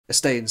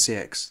Estate Agency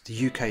X,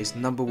 the UK's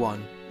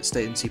 #1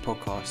 estate agency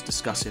podcast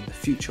discussing the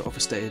future of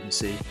estate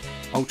agency,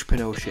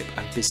 entrepreneurship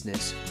and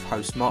business with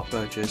hosts Mark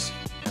Burgess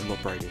and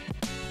Rob Brady.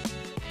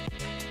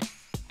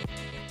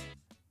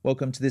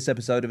 Welcome to this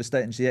episode of Estate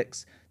Agency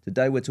X.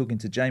 Today we're talking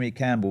to Jamie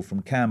Campbell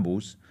from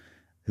Campbell's,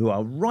 who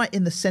are right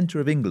in the centre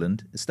of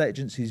England. Estate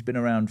agency's been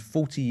around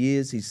 40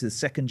 years. He's the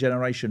second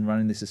generation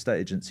running this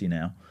estate agency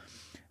now.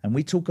 And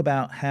we talk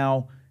about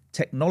how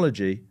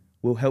technology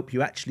will help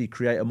you actually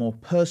create a more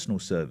personal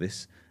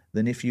service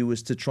than if you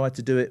was to try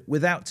to do it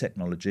without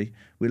technology.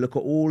 We look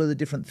at all of the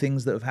different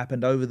things that have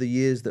happened over the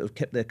years that have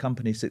kept their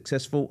company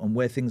successful and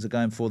where things are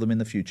going for them in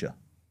the future.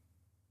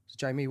 So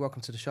Jamie,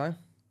 welcome to the show.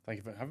 Thank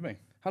you for having me.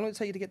 How long did it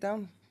take you to get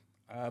down?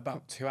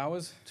 About 2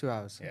 hours. 2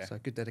 hours, Yeah. So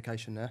good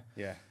dedication there.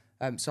 Yeah.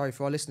 Sorry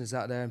for our listeners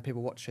out there and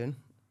people watching.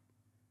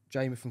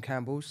 Jamie from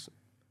Campbell's.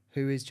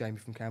 Who is Jamie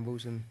from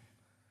Campbell's, and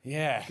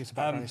Yeah. give us a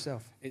background on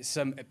yourself? It's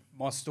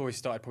my story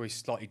started probably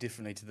slightly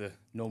differently to the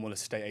normal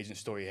estate agent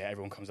story here.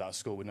 Everyone comes out of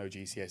school with no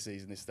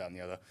GCSEs and this, that and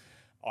the other.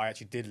 I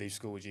actually did leave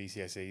school with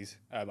GCSEs.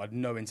 I had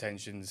no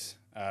intentions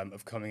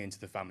of coming into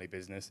the family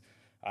business.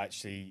 I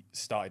actually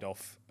started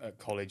off at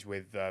college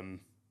with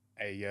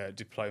a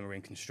diploma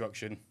in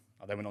construction.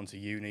 I then went on to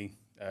uni,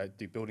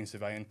 do building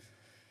surveying.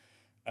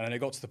 And then it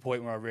got to the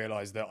point where I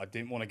realised that I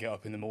didn't want to get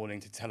up in the morning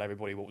to tell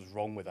everybody what was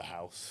wrong with the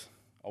house.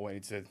 I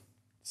wanted to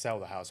sell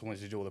the house. I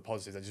wanted to do all the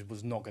positives. That just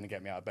was not going to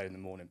get me out of bed in the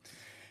morning.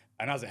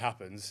 And as it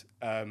happens,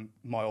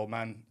 my old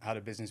man had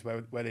a business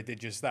where they did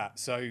just that.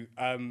 So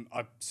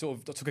I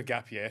took a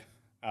gap year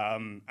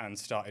and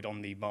started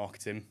on the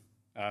marketing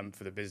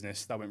for the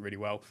business. That went really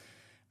well.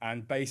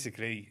 And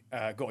basically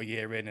got a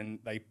year in and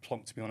they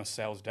plonked me on a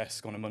sales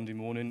desk on a Monday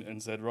morning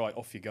and said, right,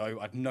 off you go.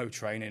 I had no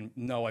training,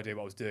 no idea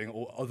what I was doing,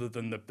 or other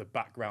than the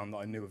background that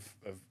I knew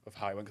of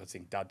how it went, because I'd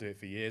seen Dad do it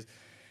for years.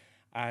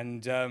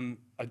 And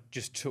I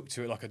just took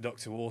to it like a duck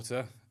to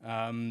water.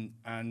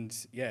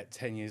 And yeah,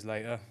 10 years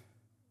later,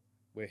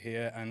 we're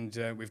here and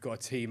we've got a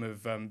team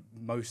of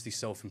mostly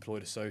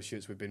self-employed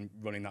associates. We've been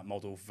running that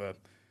model for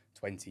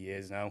 20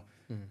 years now,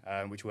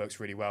 which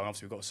works really well. And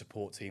obviously we've got a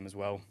support team as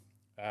well.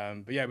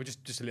 But yeah, we're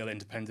just a little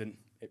independent,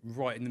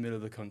 right in the middle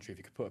of the country. If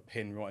you could put a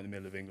pin right in the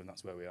middle of England,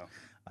 that's where we are.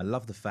 I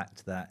love the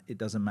fact that it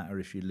doesn't matter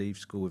if you leave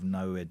school with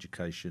no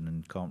education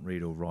and can't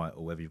read or write,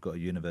 or whether you've got a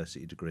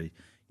university degree,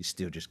 you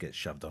still just get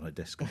shoved on a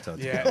desk and told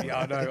to Yeah,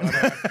 I know.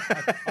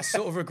 I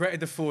sort of regretted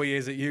the 4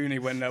 years at uni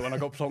when I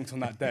got plonked on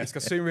that desk. I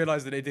soon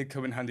realised that it did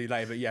come in handy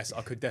later, but yes,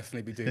 I could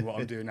definitely be doing what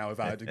I'm doing now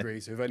without a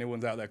degree. So if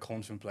anyone's out there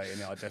contemplating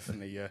it, I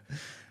definitely...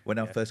 When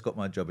I first got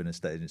my job in a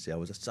estate agency, I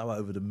was so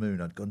over the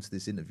moon. I'd gone to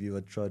this interview,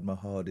 I'd tried my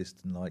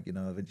hardest, and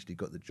eventually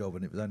got the job.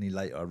 And it was only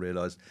later I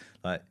realised,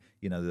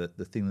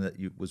 the thing that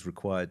was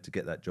required to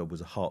get that job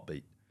was a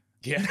heartbeat.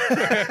 Yeah.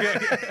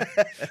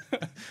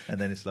 And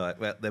then it's like,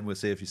 well, then we'll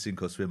see if you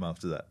sink or swim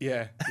after that.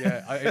 Yeah.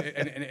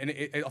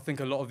 I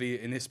think a lot of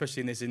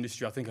especially in this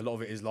industry, I think a lot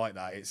of it is like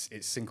that. It's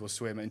sink or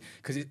swim, and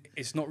because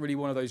it's not really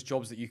one of those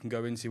jobs that you can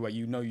go into where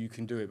you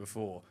can do it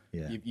before.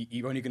 Yeah.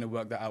 You're only going to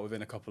work that out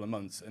within a couple of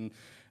months. And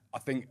I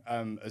think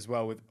as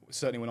well,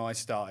 certainly when I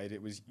started,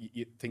 it was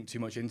you think too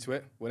much into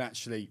it, when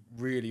actually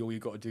really all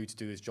you've got to do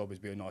this job is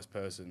be a nice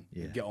person,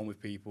 get on with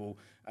people.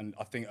 And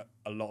I think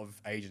a lot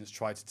of agents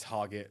try to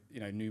target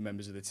new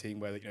members of the team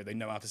where they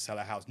know how to sell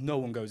a house. No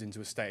one goes into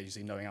a estate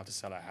agency knowing how to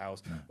sell a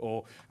house,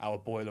 or our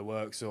boiler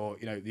works, or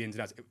the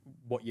internet.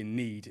 What you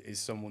need is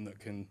someone that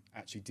can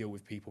actually deal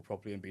with people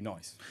properly and be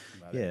nice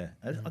about it.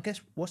 I guess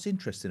what's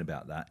interesting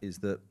about that is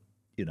that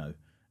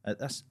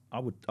I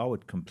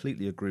would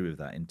completely agree with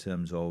that in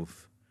terms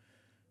of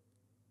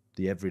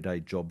the everyday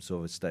jobs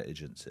of a estate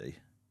agency.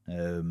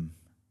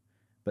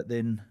 But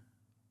then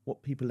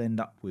what people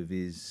end up with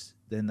is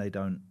then they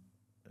don't,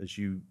 as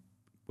you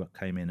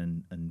came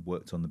in and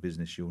worked on the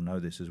business, you'll know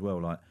this as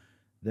well,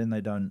 then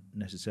they don't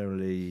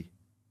necessarily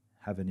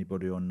have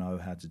anybody or know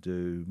how to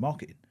do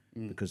marketing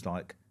because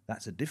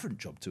that's a different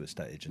job to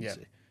estate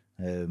agency.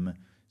 Yeah.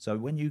 So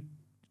when you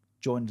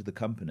joined the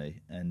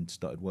company and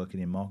started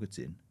working in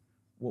marketing,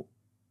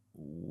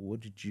 what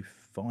did you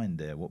find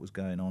there? What was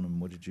going on, and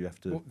what did you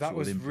have to? Well, that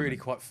was really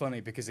quite funny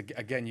because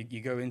again,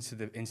 you go into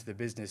the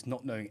business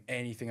not knowing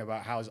anything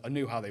about houses. I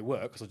knew how they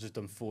work because I've just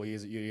done 4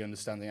 years at uni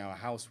understanding how a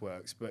house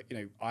works, but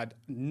I had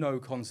no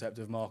concept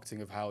of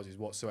marketing of houses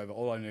whatsoever.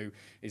 All I knew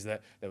is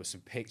that there were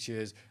some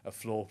pictures, a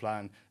floor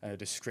plan, and a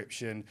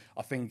description.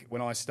 I think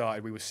when I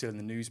started, we were still in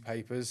the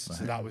newspapers,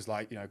 so that was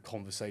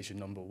conversation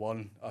number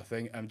one. I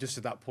think, and just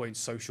at that point,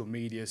 social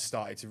media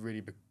started to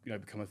really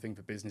become a thing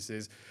for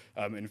businesses.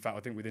 In fact, I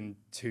think within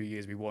 2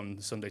 years we won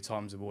the Sunday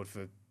Times Award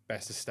for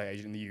best estate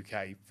agent in the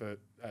UK for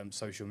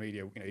social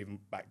media, even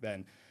back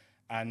then.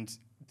 And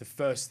the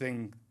first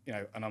thing,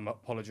 and I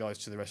apologise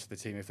to the rest of the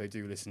team if they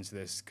do listen to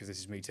this, because this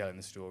is me telling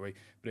the story,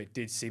 but it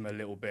did seem a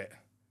little bit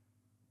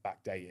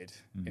backdated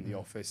in the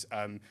office.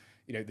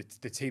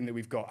 The team that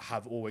we've got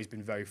have always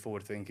been very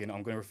forward thinking.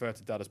 I'm going to refer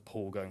to Dad as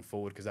Paul going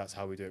forward because that's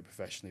how we do it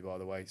professionally, by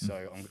the way.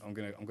 So I'm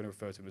going to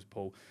refer to him as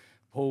Paul.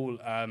 Paul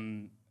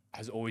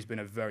has always been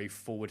a very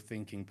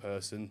forward-thinking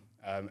person,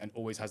 and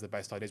always has the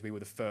best ideas. We were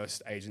the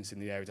first agents in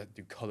the area to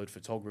do coloured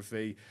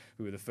photography.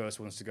 We were the first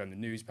ones to go in the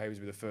newspapers.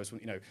 We were the first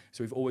one,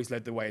 so we've always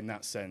led the way in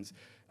that sense.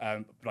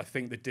 But I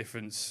think the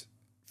difference,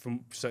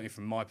 certainly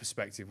from my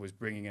perspective, was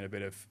bringing in a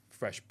bit of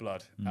fresh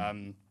blood.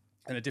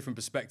 And a different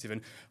perspective.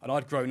 And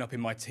I'd grown up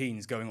in my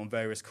teens going on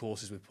various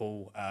courses with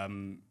Paul,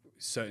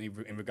 certainly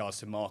in regards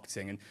to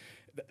marketing. And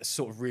that's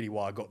sort of really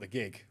why I got the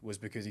gig, was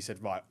because he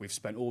said, right, we've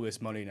spent all this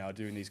money now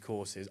doing these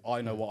courses.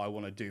 I know what I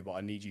want to do, but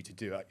I need you to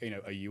do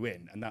it. Are you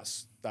in? And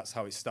that's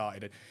how it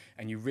started.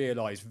 And you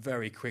realise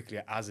very quickly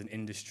as an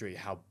industry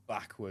how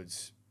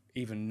backwards,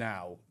 even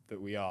now,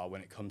 that we are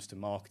when it comes to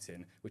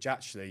marketing, which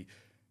actually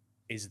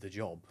is the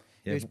job.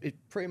 Yeah. It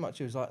pretty much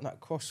was like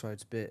that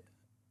crossroads bit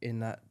in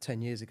that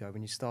 10 years ago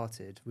when you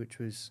started, which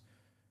was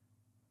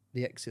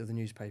the exit of the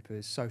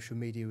newspapers. Social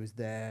media was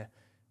there,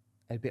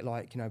 a bit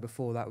like,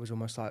 before that was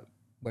almost like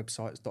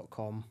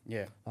websites.com.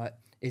 Yeah. Like,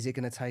 is it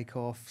going to take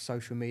off,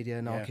 social media,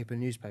 and I'll keep a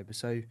newspaper?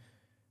 So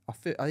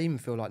I even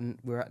feel like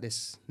we're at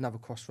this another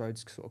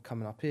crossroads sort of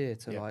coming up here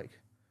to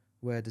like,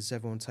 where does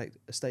everyone take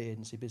estate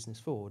agency business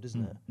forward,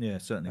 isn't it? Yeah,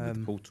 certainly with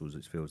the portals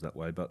it feels that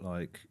way, but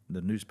like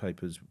the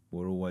newspapers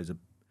were always a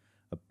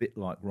bit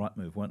like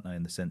Rightmove, weren't they?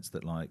 In the sense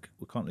that, like,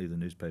 we can't leave the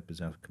newspapers;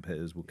 our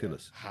competitors will kill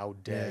us. How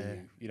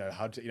dare you?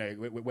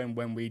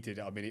 When we did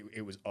it, I mean,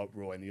 it was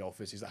uproar in the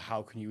office. Is that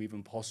how can you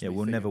even possibly? Yeah,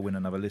 we'll never win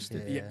another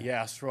listing. Yeah,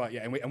 that's right.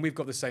 Yeah, and we've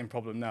got the same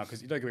problem now,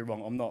 because don't get me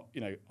wrong, I'm not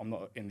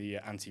in the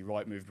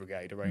anti-Rightmove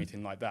brigade or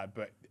anything like that.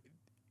 But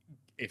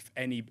if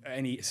any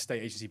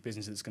estate agency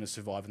business that's going to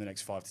survive in the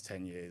next 5 to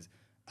 10 years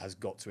has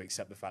got to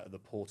accept the fact that the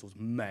portals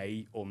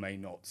may or may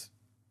not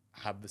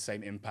have the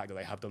same impact that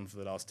they have done for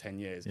the last 10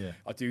 years. Yeah.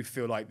 I do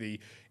feel like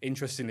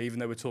interestingly, even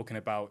though we're talking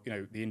about,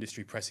 the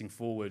industry pressing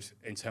forward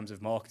in terms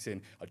of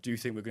marketing, I do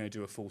think we're going to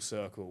do a full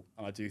circle.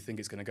 And I do think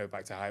it's going to go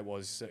back to how it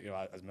was,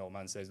 as Mel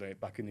Mann says,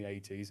 back in the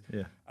 80s,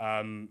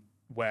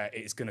 where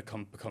it's going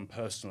to become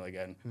personal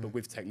again, but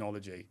with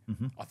technology.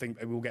 I think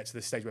we'll get to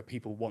the stage where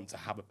people want to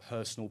have a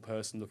personal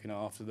person looking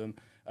after them,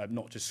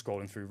 not just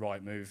scrolling through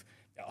Rightmove.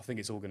 I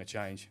think it's all going to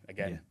change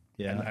again.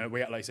 Yeah. And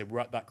like I said, we're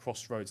at that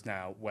crossroads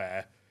now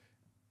where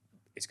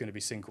it's going to be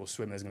sink or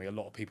swim. There's going to be a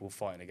lot of people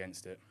fighting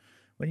against it.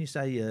 When you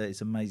say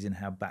it's amazing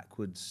how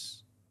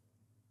backwards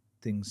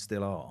things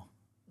still are,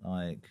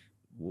 like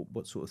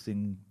what sort of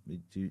thing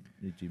do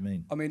you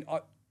mean? I mean,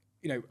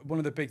 one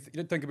of the big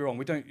don't get me wrong,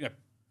 we don't,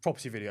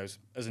 property videos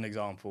as an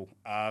example.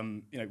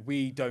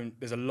 We don't.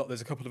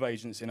 There's a couple of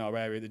agents in our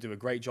area that do a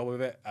great job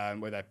of it,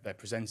 where they're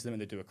presenting them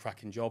and they do a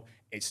cracking job.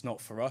 It's not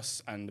for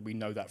us, and we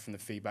know that from the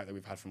feedback that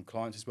we've had from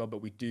clients as well.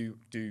 But we do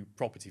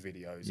property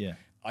videos. Yeah.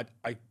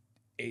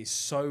 It's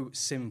so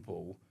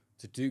simple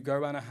to go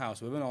around a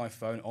house with an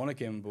iPhone on a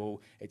gimbal.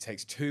 It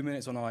takes 2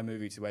 minutes on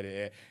iMovie to edit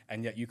it,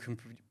 and yet you can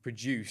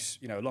produce,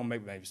 along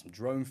maybe some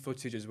drone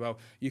footage as well.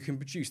 You can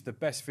produce the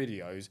best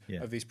videos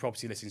of these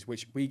property listings,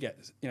 which we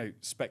get,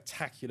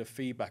 spectacular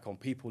feedback on.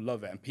 People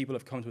love it, and people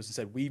have come to us and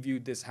said, we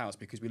viewed this house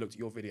because we looked at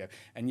your video.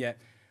 And yet,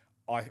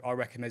 I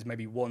reckon there's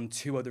maybe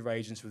 1-2 other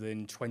agents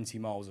within 20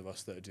 miles of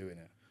us that are doing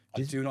it.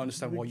 I do not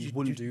understand why you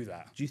wouldn't do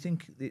that. Do you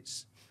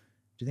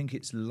think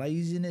it's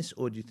laziness,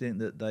 or do you think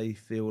that they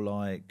feel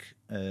like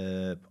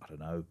I don't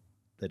know,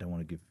 they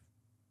want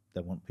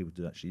people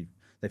to actually,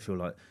 they feel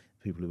like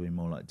people are being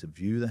more like to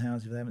view the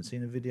house if they haven't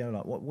seen a video?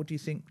 Like, what do you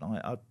think?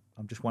 Like,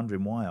 I'm just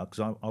wondering why,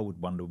 because I would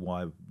wonder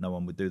why no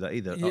one would do that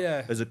either.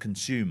 Yeah. As a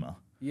consumer.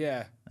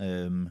 Yeah.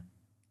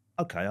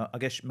 Okay, I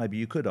guess maybe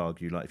you could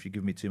argue, like, if you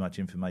give me too much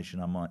information,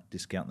 I might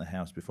discount the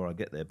house before I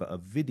get there. But a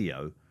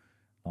video,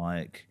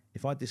 like,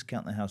 if I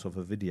discount the house off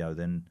a video,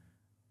 then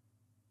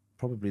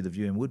probably the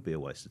viewing would be a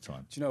waste of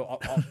time. Do you know,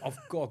 I've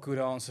got a good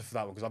answer for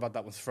that one, because I've had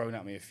that one thrown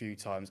at me a few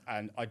times,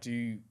 and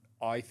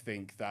I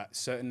think that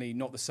certainly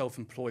not the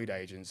self-employed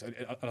agents, and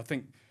I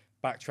think,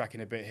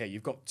 backtracking a bit here,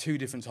 you've got 2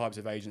 different types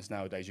of agents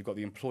nowadays. You've got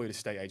the employed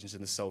estate agents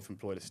and the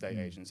self-employed estate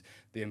agents.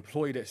 The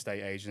employed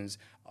estate agents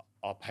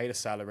are paid a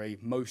salary.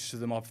 Most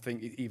of them, I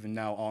think, even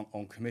now aren't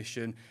on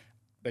commission.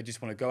 They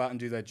just want to go out and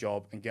do their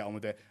job and get on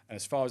with it. And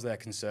as far as they're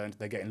concerned,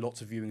 they're getting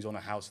lots of viewings on a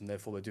house, and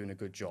therefore they're doing a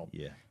good job.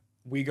 Yeah.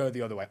 We go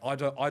the other way. I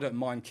don't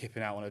mind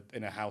kipping out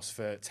in a house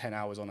for 10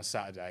 hours on a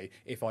Saturday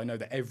if I know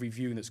that every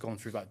viewing that's gone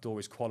through that door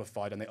is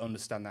qualified and they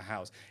understand the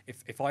house.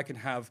 If I can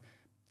have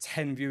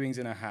 10 viewings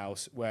in a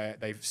house where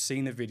they've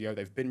seen the video,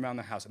 they've been around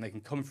the house, and they can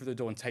come through the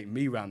door and take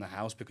me around the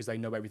house because they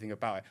know everything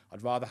about it,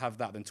 I'd rather have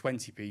that than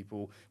 20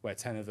 people where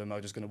 10 of them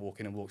are just going to walk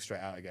in and walk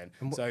straight out again.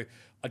 So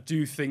I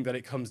do think that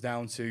it comes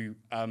down to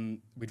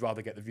we'd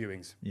rather get the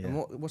viewings. Yeah. And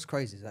what's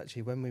crazy is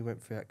actually when we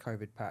went through that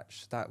COVID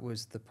patch, that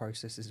was the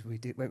processes we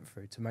went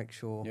through to make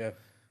sure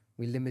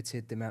we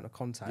limited the amount of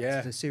contact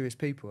to serious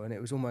people, and it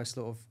was almost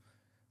sort of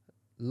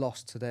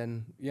lost to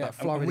then like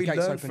Florida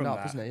gates opened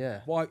up, isn't it?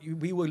 Yeah. Why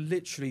we were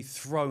literally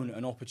thrown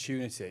an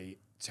opportunity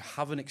to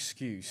have an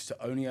excuse to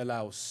only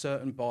allow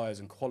certain buyers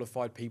and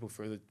qualified people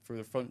through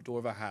the front door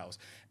of a house,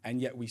 and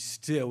yet we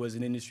still, as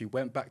an industry,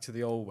 went back to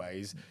the old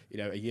ways. You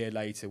know, a year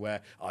later,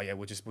 where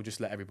we'll just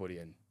let everybody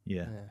in.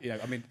 Yeah. You know,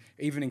 I mean,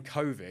 even in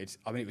COVID,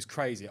 I mean, it was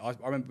crazy. I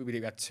remember we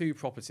had 2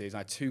 properties, and I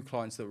had 2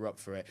 clients that were up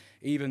for it.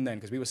 Even then,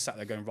 because we were sat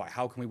there going, right,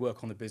 how can we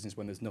work on the business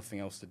when there's nothing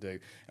else to do?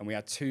 And we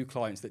had 2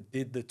 clients that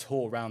did the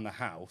tour around the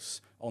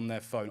house on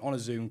their phone, on a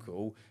Zoom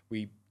call.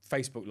 We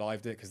Facebook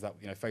Lived it, because that,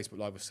 you know, Facebook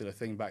Live was still a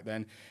thing back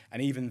then.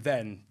 And even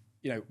then,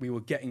 you know, we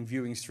were getting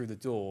viewings through the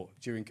door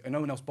and no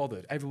one else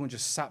bothered. Everyone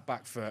just sat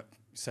back for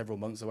several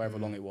months or however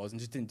long it was and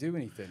just didn't do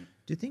anything.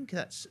 Do you think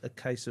that's a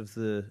case of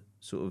the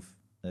sort of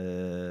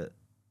the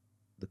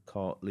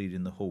cart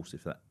leading the horse,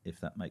 if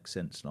that makes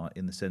sense? Like,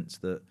 in the sense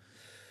that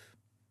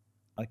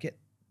I get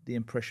the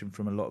impression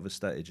from a lot of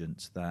estate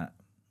agents that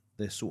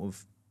they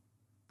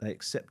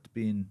accept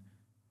being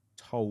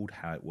told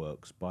how it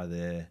works by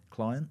their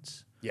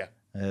clients. Yeah.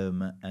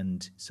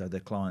 And so their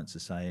clients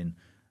are saying,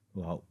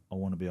 well, I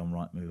want to be on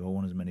Rightmove, I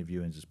want as many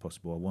viewings as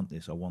possible, I want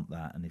this, I want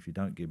that, and if you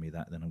don't give me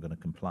that, then I'm going to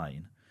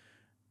complain.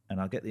 And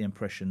I get the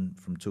impression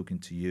from talking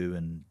to you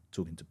and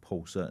talking to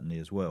Paul certainly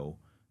as well,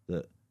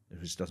 that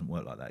it just doesn't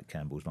work like that at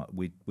Campbell's. Like,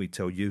 we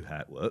tell you how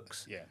it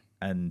works, yeah,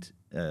 and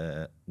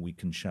we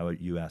can show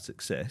you our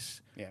success.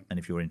 Yeah. And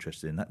if you're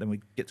interested in that, then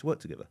we get to work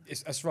together.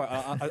 That's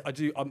right. I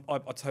do. I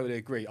totally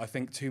agree. I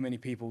think too many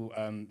people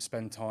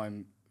spend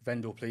time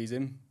vendor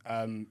pleasing.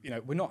 You know,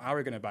 we're not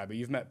arrogant about it, but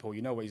you've met Paul,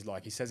 you know what he's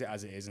like. He says it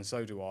as it is, and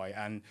so do I.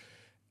 And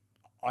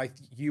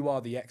you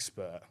are the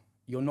expert.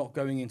 You're not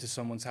going into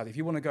someone's house. If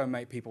you want to go and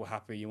make people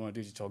happy, you want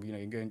to do your job, you know,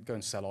 you go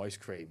and sell ice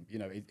cream. You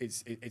know,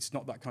 it's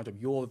not that kind of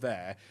job. You're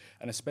there,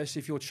 and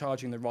especially if you're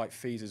charging the right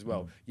fees as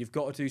well, you've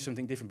got to do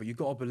something different, but you've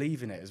got to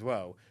believe in it as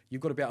well.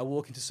 You've got to be able to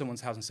walk into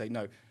someone's house and say,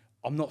 no,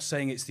 I'm not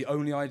saying it's the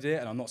only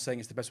idea, and I'm not saying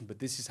it's the best one, but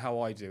this is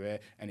how I do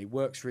it, and it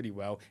works really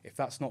well. If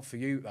that's not for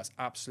you, that's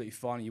absolutely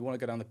fine. You want to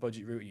go down the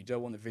budget route, and you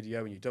don't want the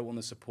video, and you don't want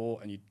the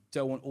support, and you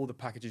don't want all the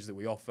packages that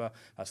we offer,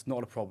 that's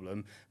not a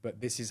problem, but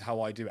this is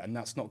how I do it, and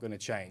that's not going to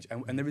change.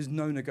 And there is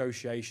no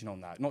negotiation on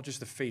that. Not just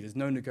the fee, there's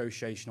no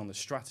negotiation on the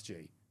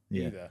strategy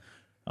either.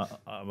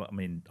 I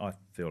mean, I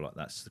feel like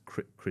that's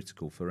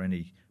critical for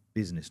any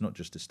business, not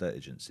just a estate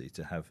agency,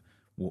 to have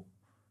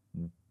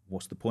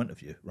what's the point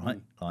of you,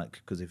 right?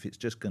 Like, because if it's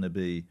just going to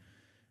be,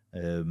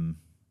 there's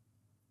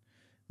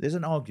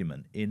an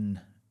argument in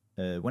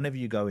whenever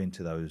you go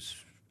into those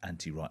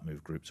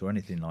anti-Rightmove groups or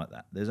anything like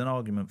that, there's an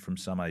argument from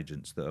some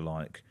agents that are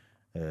like,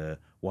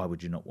 why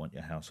would you not want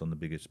your house on the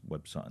biggest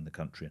website in the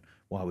country? And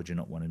why would you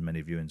not want as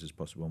many viewings as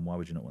possible? And why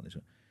would you not want this?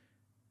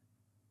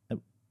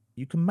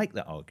 You can make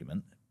that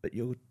argument, but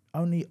you're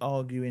only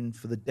arguing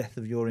for the death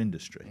of your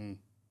industry.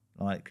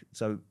 Like,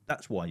 so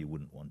that's why you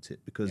wouldn't want it,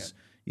 because,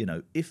 you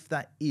know, if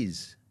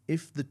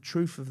the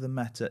truth of the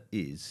matter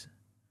is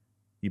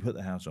you put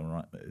the house on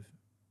Rightmove,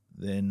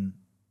 then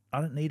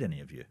I don't need any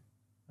of you.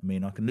 I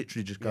mean, I can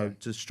literally just go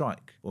to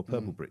Strike or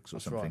Purple Bricks or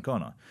something, right,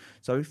 can't I?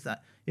 So if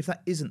that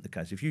isn't the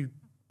case, if you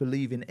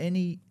believe in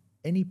any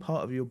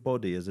part of your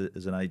body as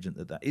an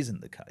agent that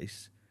isn't the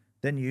case,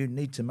 then you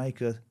need to make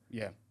an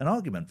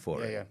argument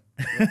for it.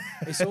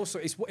 It's also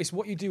it's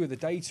what you do with the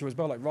data as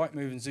well. Like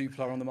Rightmove and Zoopla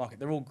are on the market.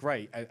 They're all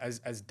great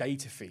as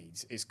data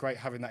feeds. It's great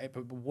having that,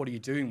 but what are you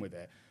doing with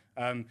it?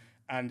 And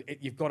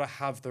you've got to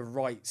have the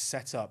right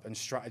setup and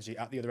strategy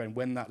at the other end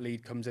when that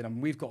lead comes in.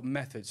 And we've got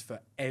methods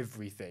for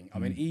everything. I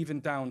mean,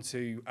 even down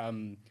to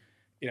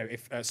you know,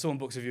 if someone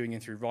books a viewing in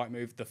through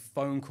Rightmove, the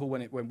phone call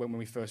when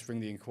we first ring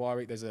the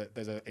inquiry, there's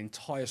an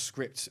entire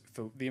script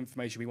for the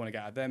information we want to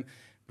get out of them.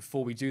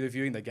 Before we do the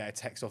viewing, they get a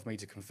text off me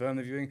to confirm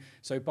the viewing.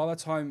 So by the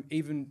time,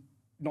 even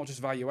not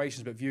just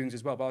valuations, but viewings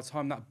as well, by the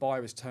time that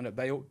buyer has turned up,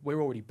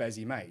 we're already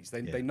busy mates.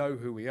 They know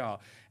who we are.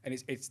 And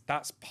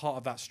that's part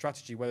of that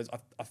strategy. Whereas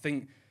I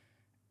think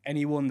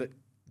anyone that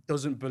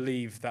doesn't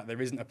believe that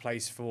there isn't a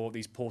place for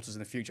these portals in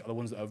the future are the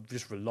ones that are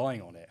just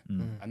relying on it.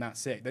 And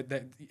that's it.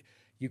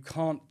 You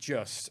can't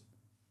just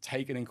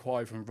take an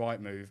inquiry from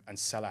Rightmove and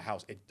sell a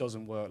house. It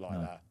doesn't work like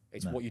that.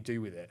 It's what you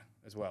do with it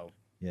as well.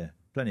 Yeah,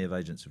 plenty of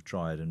agents have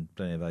tried and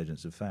plenty of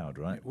agents have failed,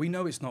 right? We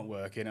know it's not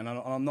working, and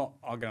I'm not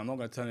going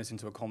to turn this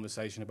into a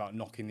conversation about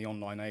knocking the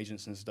online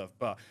agents and stuff,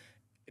 but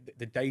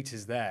the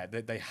data's there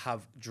that they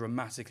have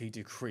dramatically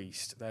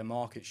decreased their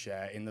market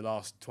share in the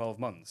last 12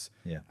 months.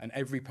 Yeah. And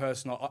every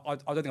person, I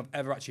don't think I've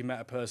ever actually met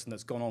a person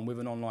that's gone on with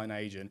an online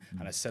agent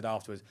and has said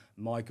afterwards,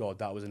 my God,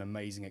 that was an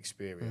amazing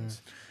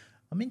experience.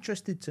 I'm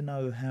interested to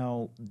know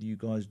how you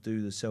guys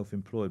do the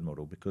self-employed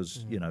model,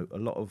 because, you know, a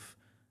lot of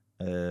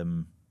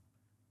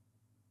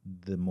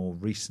the more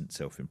recent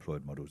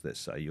self-employed models, let's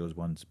say, yours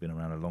one's been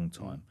around a long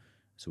time,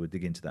 so we'll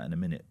dig into that in a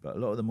minute, but a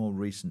lot of the more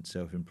recent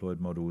self-employed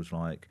models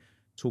like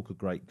talk a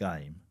great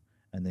game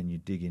and then you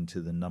dig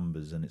into the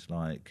numbers and it's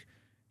like,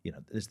 you know,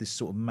 there's this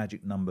sort of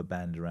magic number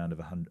band around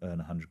of earn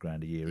 100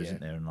 grand a year, isn't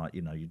there? And like,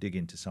 you know, you dig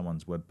into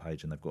someone's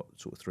webpage and they've got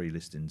sort of 3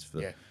 listings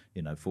for,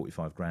 you know,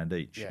 45 grand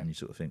each, and you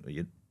sort of think, well,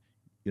 you're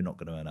not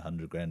going to earn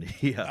 100 grand a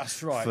year.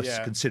 That's right, for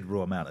a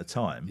considerable amount of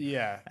time.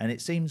 Yeah. And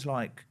it seems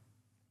like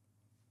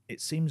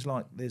it seems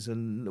like there's a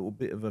little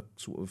bit of a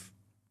sort of,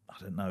 I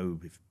don't know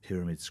if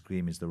pyramid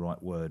scheme is the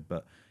right word,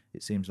 but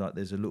it seems like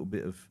there's a little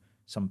bit of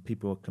some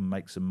people can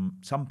make some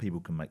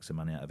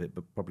money out of it,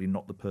 but probably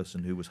not the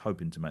person who was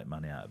hoping to make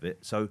money out of it.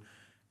 So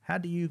how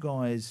do you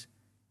guys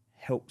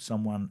help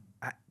someone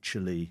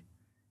actually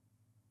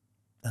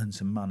earn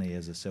some money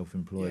as a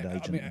self-employed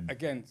agent? I mean,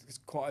 again, it's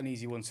quite an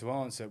easy one to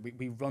answer.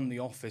 We run the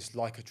office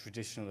like a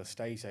traditional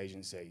estate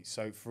agency.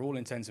 So for all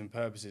intents and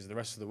purposes, the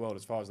rest of the world,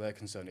 as far as they're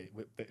concerned,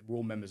 we're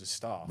all members of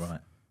staff. Right.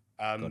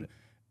 Got it.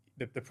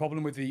 The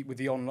problem with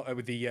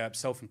the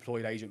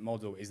self-employed agent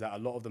model is that a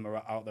lot of them are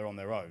out there on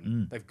their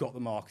own. They've got the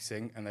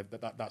marketing, and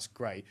that's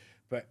great.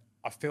 But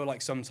I feel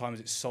like sometimes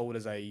it's sold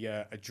as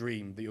a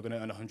dream that you're going to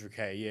earn 100K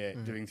a year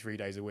doing 3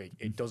 days a week.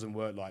 It doesn't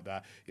work like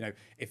that. You know,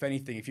 if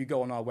anything, if you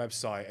go on our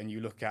website and you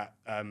look at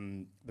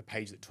the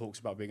page that talks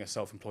about being a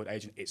self-employed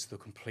agent, it's the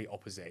complete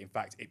opposite. In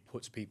fact, it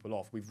puts people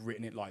off. We've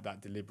written it like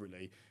that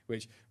deliberately,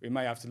 which we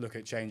may have to look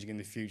at changing in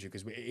the future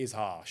because it is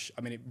harsh.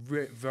 I mean, it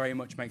very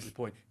much makes the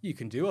point. You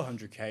can do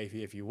 100K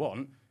if you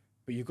want,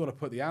 but you've got to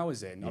put the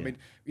hours in. Yeah. I mean,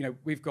 you know,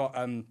 we've got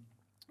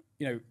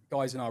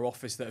guys in our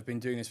office that have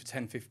been doing this for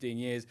 10, 15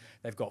 years.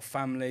 They've got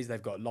families,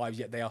 they've got lives,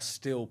 yet they are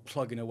still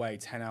plugging away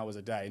 10 hours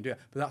a day and do it.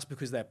 But that's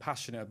because they're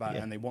passionate about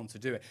it and they want to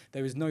do it.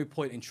 There is no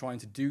point in trying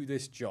to do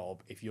this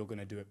job if you're going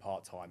to do it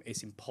part-time.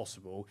 It's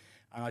impossible.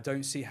 And I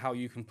don't see how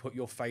you can put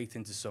your faith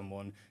into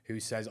someone who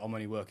says, I'm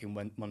only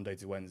working Monday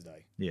to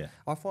Wednesday. Yeah.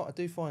 I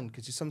do find,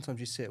 because sometimes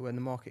you see it when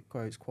the market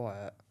goes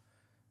quiet,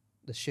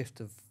 the shift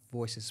of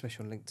voices,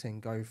 especially on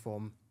LinkedIn, go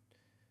from,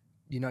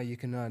 you know, you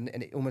can earn,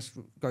 and it almost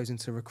goes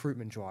into a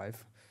recruitment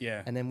drive.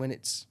 Yeah. And then when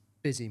it's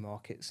busy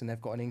markets and they've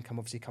got an income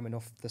obviously coming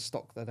off the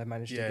stock that they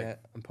managed to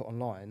get and put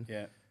online,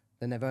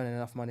 then they've earned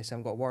enough money, so they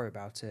haven't got to worry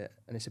about it.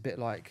 And it's a bit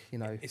like, you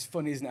know... It's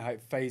funny, isn't it, how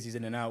it phases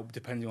in and out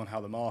depending on how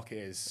the market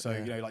is. So,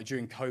 you know, like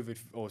during COVID,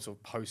 or sort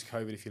of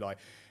post-COVID, if you like,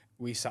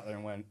 we sat there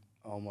and went,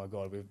 oh my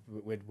God,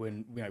 we'd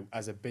win, you know,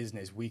 as a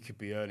business, we could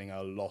be earning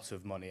a lot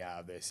of money out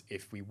of this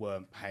if we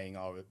weren't paying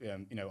our,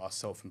 you know, our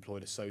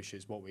self-employed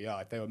associates what we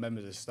are. If they were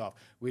members of staff,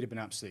 we'd have been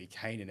absolutely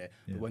caning it.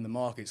 Yeah. But when the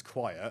market's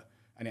quiet,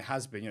 and it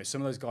has been, you know,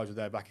 some of those guys were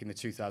there back in the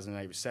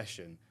 2008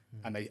 recession,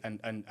 and they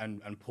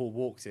and Paul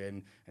walked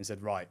in and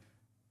said, right,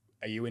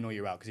 are you in or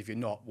you're out? Because if you're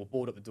not, we'll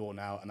board up the door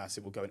now, and that's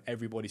it. We'll go, and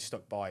everybody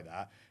stuck by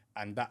that.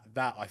 And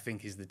that I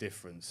think is the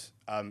difference.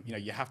 You know,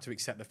 you have to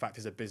accept the fact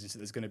as a business that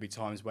there's going to be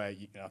times where,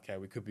 okay,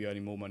 we could be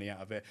earning more money out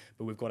of it,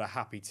 but we've got a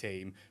happy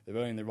team. They're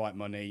earning the right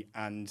money,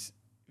 and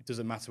it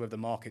doesn't matter whether the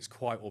market's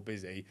quiet or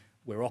busy.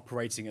 We're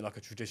operating it like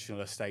a traditional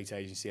estate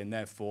agency, and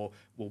therefore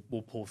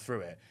we'll pull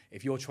through it.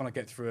 If you're trying to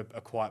get through a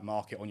quiet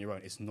market on your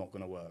own, it's not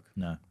going to work.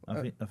 No,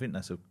 I think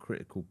that's a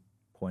critical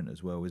point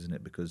as well, isn't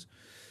it? Because,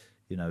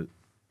 you know,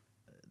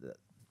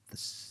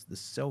 the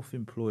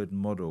self-employed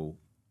model,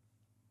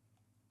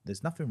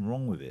 there's nothing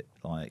wrong with it,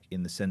 like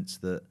in the sense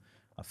that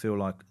I feel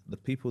like the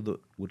people that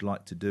would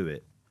like to do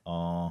it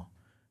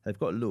they've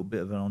got a little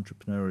bit of an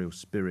entrepreneurial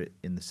spirit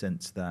in the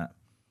sense that,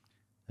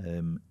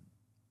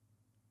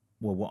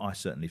 well, what I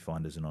certainly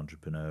find as an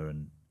entrepreneur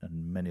and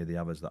many of the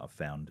others that I've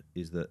found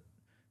is that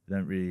they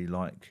don't really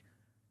like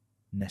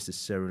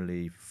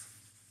necessarily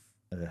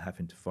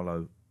having to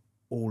follow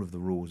all of the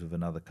rules of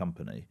another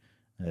company.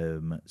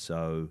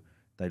 So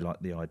they like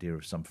the idea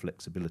of some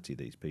flexibility,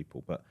 these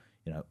people, but,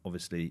 you know,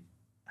 obviously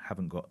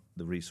haven't got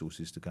the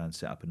resources to go and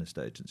set up an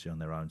estate agency on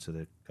their own, so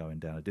they're going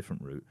down a different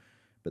route.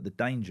 But the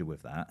danger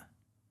with that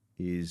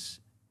is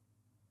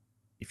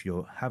if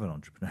you have an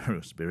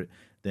entrepreneurial spirit,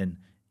 then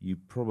you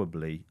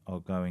probably are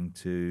going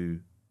to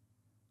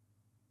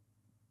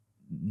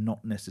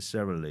not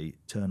necessarily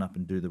turn up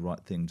and do the right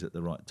things at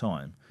the right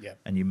time. Yeah.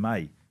 And you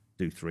may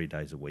do 3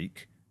 days a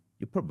week.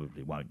 You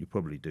probably won't. You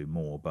probably do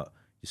more, but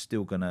you're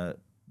still going to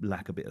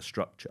lack a bit of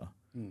structure.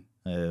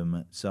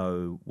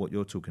 So what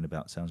you're talking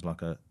about sounds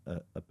like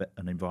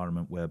an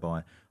environment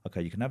whereby,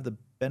 okay, you can have the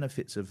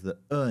benefits of the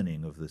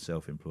earning of the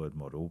self-employed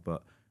model,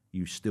 but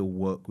you still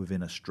work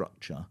within a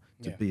structure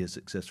to be a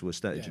successful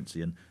estate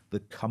agency, and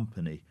the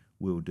company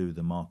will do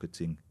the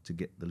marketing to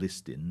get the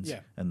listings,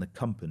 and the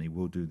company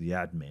will do the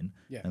admin,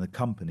 and the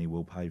company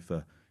will pay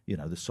for, you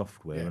know, the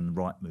software and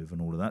Rightmove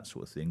and all of that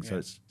sort of thing. So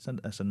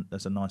that's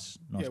a nice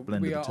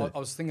blend of the two. I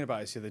was thinking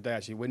about this the other day,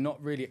 actually. We're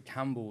not really at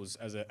Campbell's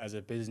as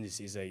a business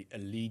is a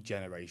lead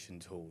generation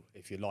tool,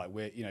 if you like.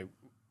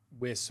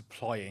 We're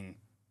supplying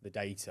the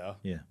data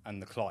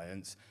and the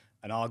clients,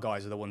 and our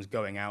guys are the ones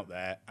going out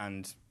there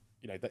and,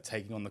 you know, that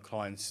taking on the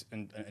clients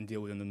and deal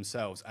with them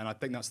themselves. And I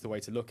think that's the way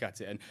to look at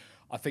it. And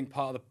I think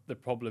part of the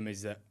problem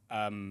is that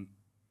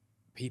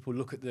people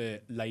look at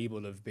the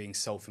label of being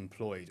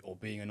self-employed or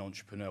being an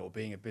entrepreneur or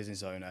being a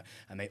business owner,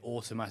 and they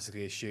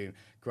automatically assume,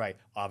 great,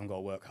 I haven't got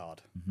to work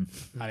hard.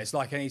 And it's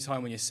like any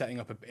time when you're setting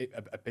up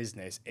a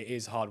business, it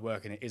is hard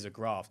work and it is a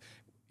graft.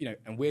 You know,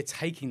 and we're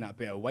taking that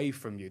bit away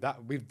from you.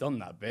 That we've done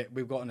that bit.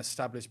 We've got an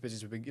established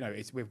business.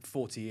 We're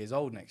 40 years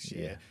old next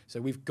year,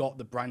 so we've got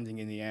the branding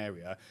in the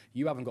area.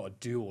 You haven't got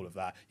to do all of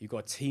that. You've got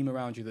a team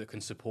around you that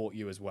can support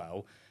you as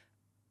well.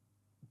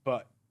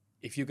 But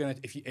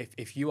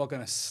if you are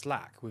gonna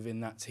slack within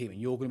that team and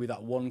you're gonna be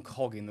that one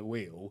cog in the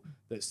wheel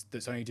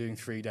that's only doing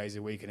 3 days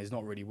a week and is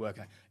not really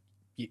working,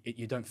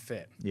 you don't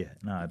fit. Yeah,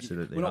 no,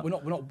 absolutely. We're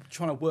not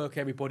trying to work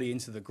everybody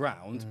into the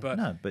ground, but,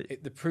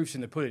 the proof's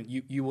in the pudding.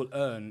 You will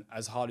earn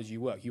as hard as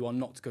you work. You are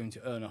not going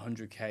to earn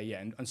 100k a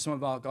year, and some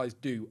of our guys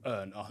do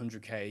earn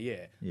 100k a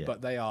year,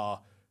 but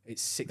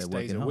it's 6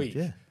 days a week.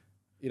 Yeah.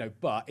 You know,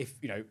 but if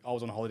I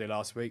was on holiday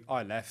last week,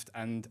 I left,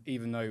 and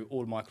even though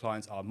all of my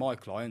clients are my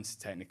clients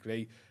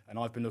technically, and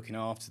I've been looking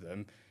after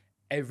them,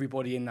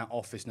 everybody in that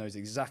office knows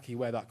exactly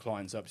where that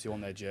client's up to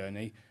on their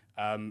journey.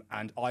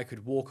 And I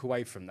could walk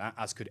away from that,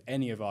 as could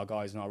any of our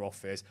guys in our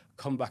office,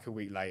 come back a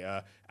week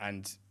later,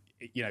 and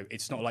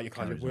it's not like you're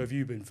kind of, where have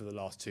you been for the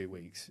last 2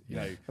 weeks? You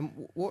know.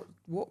 And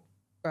what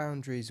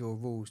boundaries or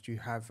rules do you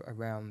have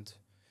around?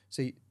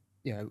 So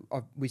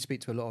we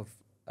speak to a lot of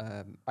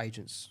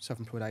agents,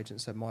 self-employed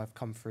agents that might have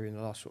come through in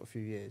the last sort of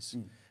few years,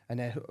 and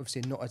they're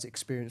obviously not as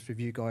experienced with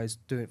you guys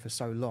doing it for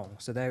so long.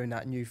 So they're in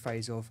that new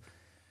phase of,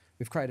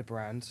 we've created a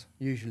brand.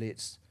 Usually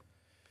it's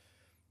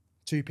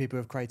 2 people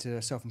have created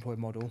a self-employed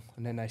model,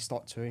 and then they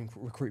start to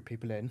recruit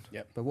people in.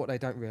 Yep. But what they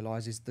don't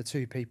realise is the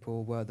 2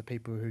 people were the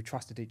people who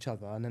trusted each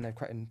other, and then they're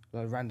creating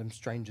random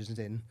strangers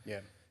in.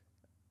 Yeah.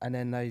 And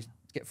then they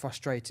get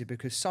frustrated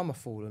because some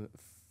are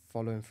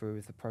following through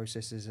with the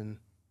processes and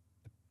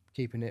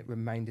keeping it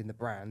remained in the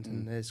brand,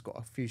 and there's got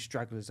a few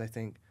stragglers. They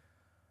think,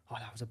 oh,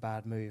 that was a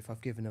bad move.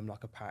 I've given them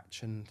like a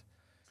patch, and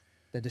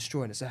they're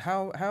destroying it. So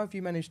how have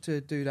you managed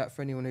to do that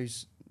for anyone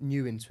who's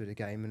new into the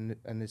game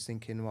and is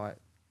thinking, right,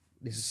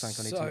 this is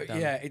something I need to look down?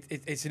 Yeah,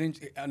 it's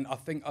and I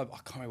think I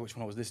can't remember which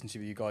one I was listening to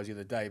with you guys the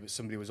other day, but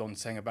somebody was on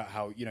saying about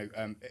how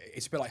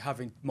it's a bit like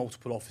having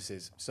multiple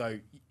offices. So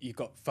you've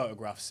got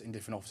photographs in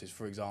different offices,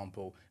 for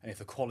example, and if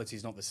the quality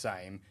is not the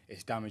same,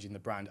 it's damaging the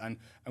brand.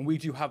 And we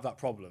do have that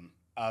problem.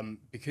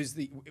 Because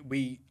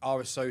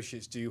our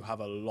associates do have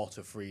a lot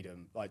of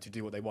freedom, like to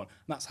do what they want,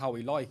 and that's how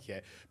we like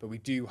it. But we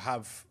do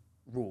have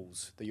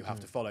rules that you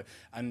have to follow,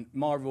 and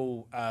my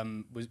rule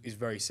is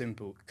very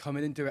simple: come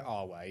in and do it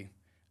our way,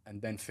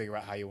 and then figure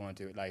out how you want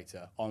to do it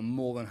later. I'm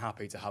more than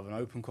happy to have an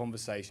open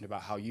conversation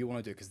about how you want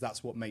to do it, because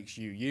that's what makes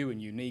you you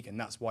and unique, and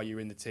that's why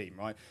you're in the team,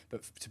 right?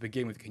 But to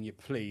begin with, can you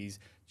please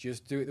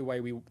just do it the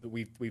way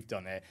we've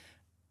done it?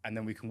 And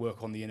then we can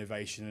work on the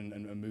innovation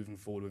and moving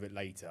forward with it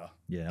later.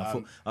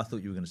 Yeah, I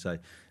thought you were going to say,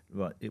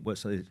 right, it works.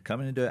 So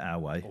come in and do it our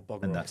way,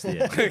 and that's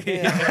the end.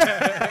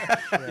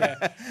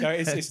 Yeah. No,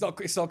 it's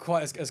not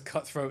quite as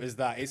cutthroat as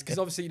that. It's because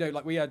obviously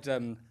like we had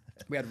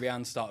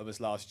Rianne start with us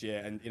last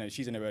year, and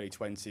she's in her early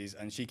 20s,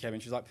 and she came in.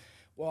 She's like,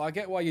 well, I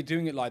get why you're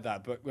doing it like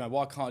that, but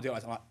why can't I do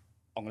it? I'm like,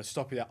 I'm going to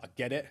stop you there. I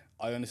get it.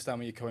 I understand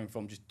where you're coming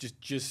from.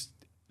 Just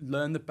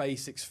learn the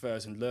basics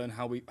first and learn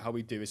how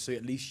we do it, so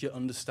at least you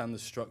understand the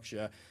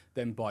structure.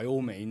 Then by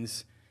all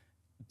means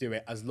do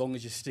it, as long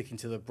as you're sticking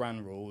to the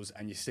brand rules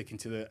and you're sticking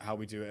to how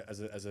we do it as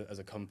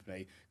a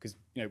company, because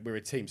we're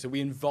a team. So we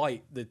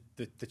invite the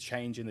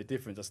change and the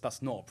difference.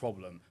 That's not a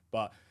problem.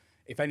 But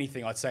if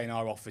anything, I'd say in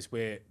our office,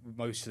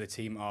 most of the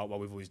team are, well,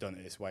 we've always done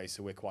it this way,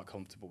 so we're quite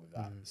comfortable with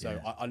that.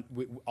 So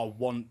I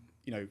want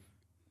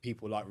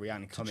people like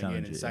Rianne coming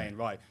in and saying,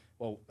 right,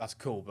 well, that's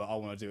cool, but I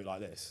want to do it like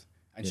this.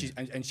 And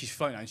she's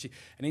flown out.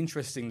 And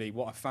interestingly,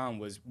 what I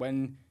found was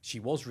when she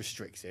was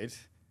restricted,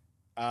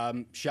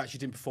 she actually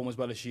didn't perform as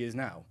well as she is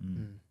now.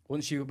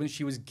 When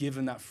she was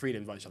given that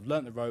freedom, like, I've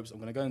learnt the ropes, I'm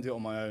going to go and do it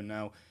on my own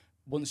now.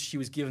 Once she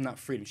was given that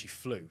freedom, she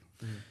flew.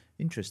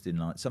 Interesting,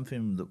 like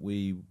something that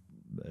we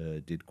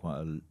did quite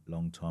a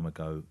long time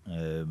ago,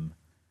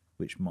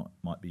 which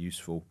might be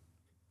useful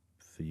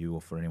for you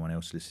or for anyone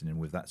else listening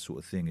with that sort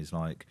of thing, is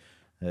like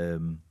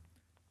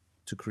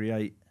to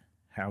create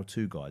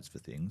how-to guides for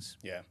things.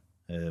 Yeah.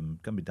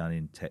 Can be done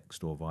in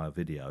text or via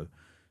video.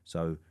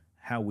 So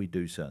how we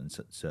do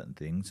certain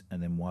things,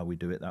 and then why we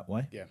do it that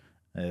way. Yeah.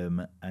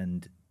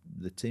 And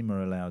the team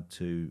are allowed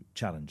to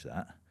challenge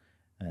that,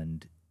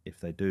 and if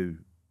they do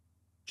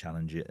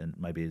challenge it, and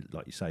maybe,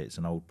 like you say, it's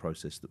an old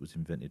process that was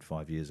invented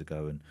 5 years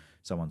ago, and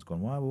someone's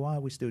gone, why are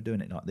we still doing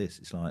it like this?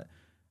 It's like,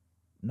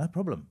 no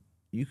problem.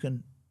 You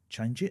can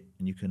change it,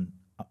 and you can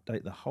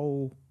update the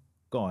whole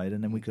guide,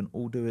 and then we can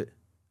all do it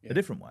a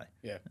different way.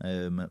 Yeah.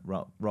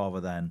 Rather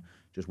than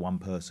just one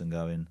person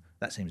going,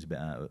 that seems a bit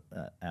out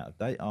of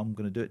date, I'm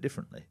going to do it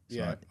differently.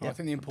 I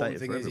think the important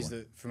thing is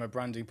that from a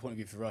branding point of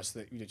view for us,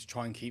 that to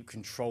try and keep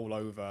control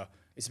over.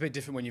 It's a bit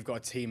different when you've got a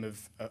team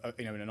of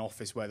in an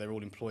office where they're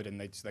all employed and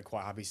they're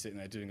quite happy sitting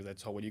there doing as they're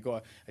told. When you've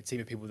got a team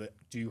of people that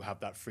do have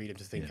that freedom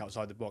to think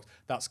outside the box,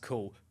 that's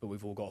cool, but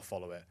we've all got to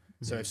follow it.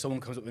 So if someone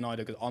comes up with an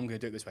idea, goes, I'm going to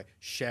do it this way,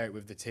 share it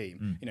with the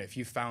team. If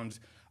you found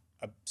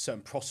a certain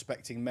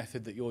prospecting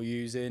method that you're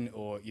using,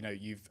 or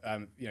you've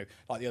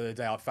like the other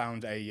day I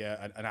found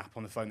an app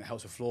on the phone that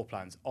helps with floor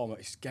plans. Oh,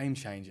 it's a game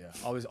changer.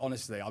 I'm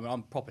a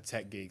proper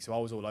tech geek, so I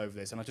was all over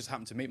this, and I just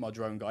happened to meet my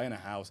drone guy in a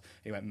house.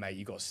 He went, mate,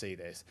 you got to see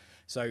this.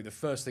 So the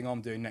first thing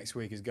I'm doing next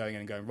week is going in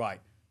and going, right,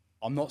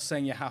 I'm not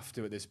saying you have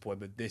to at this point,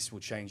 but this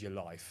will change your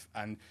life,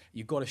 and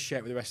you've got to share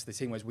it with the rest of the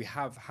team. Whereas we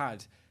have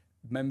had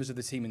members of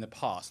the team in the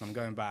past, and I'm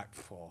going back,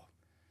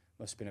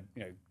 must have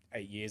been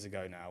 8 years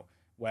ago now,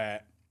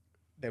 where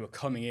they were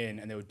coming in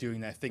and they were doing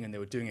their thing and they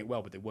were doing it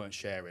well, but they weren't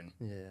sharing.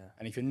 Yeah.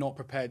 And if you're not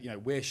prepared,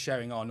 we're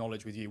sharing our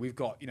knowledge with you. We've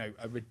got,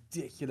 a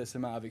ridiculous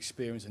amount of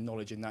experience and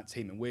knowledge in that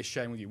team, and we're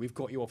sharing with you. We've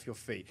got you off your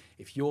feet.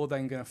 If you're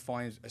then going to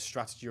find a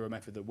strategy or a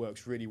method that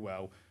works really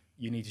well,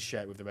 you need to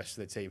share it with the rest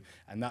of the team.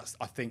 And that's,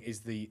 I think, is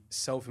the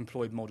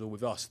self-employed model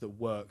with us that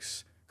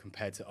works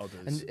compared to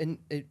others. And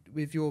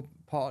with your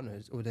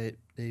partners or the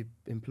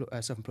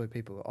self-employed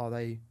people, are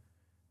they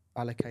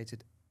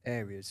allocated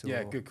areas? Or?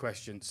 Yeah, good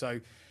question. So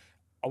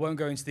I won't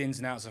go into the ins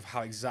and outs of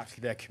how exactly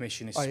their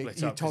commission is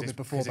split up. You told me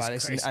before about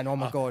this, and oh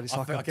my God, it's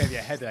like I gave you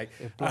a headache.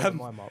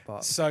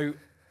 So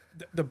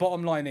the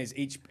bottom line is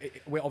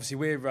we're in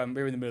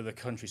the middle of the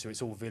country, so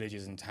it's all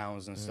villages and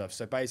towns and stuff.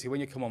 So basically, when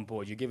you come on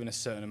board, you're given a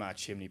certain amount of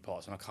chimney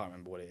pots, and I can't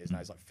remember what it is now.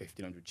 It's like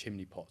 1,500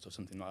 chimney pots or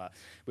something like that,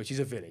 which is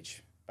a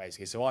village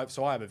basically. So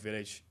I have a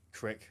village,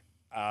 Crick.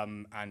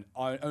 And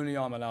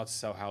I'm allowed to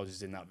sell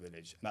houses in that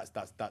village. And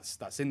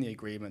that's in the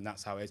agreement.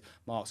 That's how it is.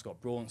 Mark's got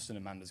Braunston,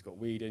 Amanda's got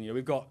Weedon.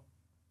 We've got,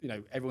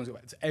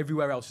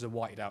 everywhere else is a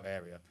whited out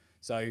area.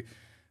 So,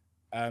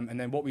 and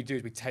then what we do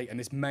is we take, and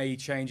this may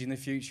change in the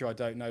future, I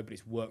don't know, but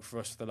it's worked for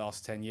us for the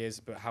last 10 years.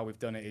 But how we've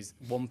done it is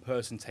one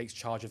person takes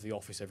charge of the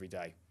office every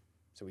day.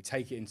 So we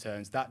take it in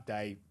turns. That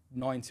day,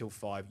 9 till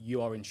 5,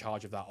 you are in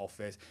charge of that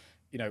office.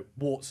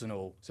 Warts and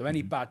all. So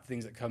any bad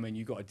things that come in,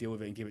 you've got to deal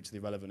with it and give it to the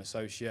relevant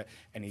associate.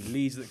 Any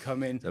leads that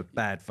come in. So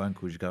bad phone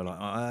calls, you go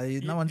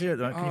like, no one's here.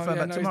 Can you phone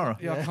back tomorrow?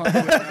 I can't do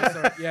it. No,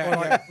 sorry.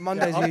 Yeah.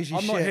 Mondays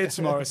usually I'm not here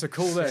tomorrow, so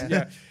call them.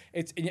 Yeah.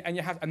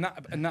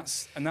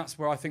 That's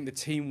where I think the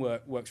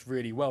teamwork works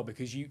really well,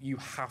 because you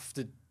have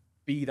to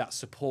be that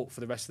support for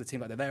the rest of the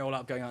team. Like they're all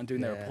out going out and doing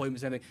their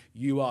appointments and everything.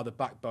 You are the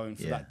backbone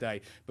for that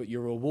day. But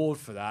your reward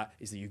for that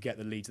is that you get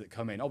the leads that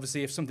come in.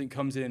 Obviously, if something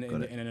comes in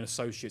an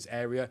associate's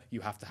area, you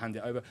have to hand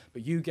it over.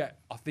 But you get,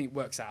 I think,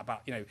 works out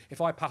about,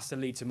 if I pass the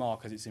lead to Mark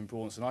because it's in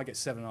Braunston, I get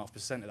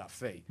 7.5% of that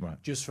fee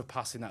just for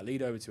passing that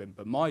lead over to him.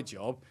 But my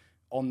job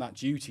on that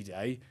duty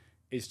day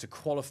is to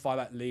qualify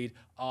that lead,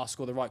 ask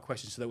all the right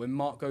questions, so that when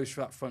Mark goes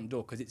through that front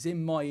door, because it's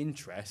in my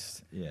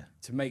interest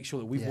to make sure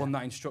that we've won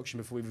that instruction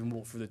before we even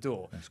walk through the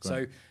door.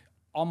 So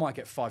I might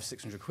get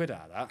 500-600 quid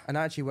out of that. And it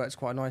actually works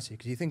quite nicely,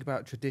 because you think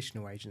about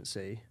traditional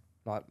agency,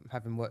 like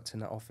having worked in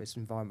that office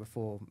environment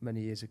before many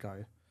years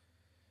ago,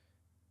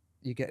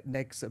 you get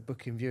negs that are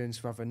booking viewings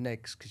for other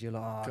negs because you're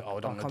like, I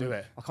don't want to do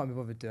it. I can't be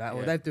bothered to do that.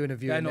 Or they're doing a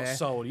viewing. They're not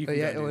sold. You can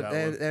do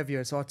that. They're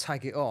viewing, so I'll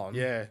tag it on.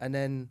 Yeah. And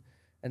then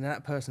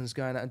that person's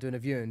going out and doing the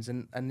viewings,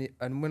 and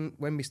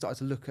when we started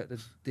to look at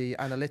the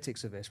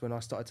analytics of this, when I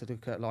started to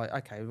look at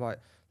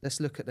let's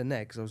look at the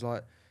negs, I was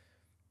like,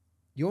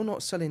 you're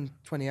not selling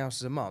 20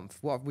 houses a month.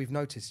 What we've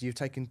noticed is you've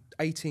taken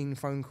 18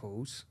 phone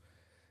calls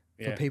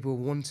for people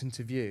wanting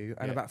to view,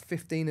 and about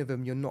 15 of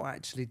them you're not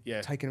actually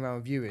taking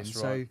around viewing. That's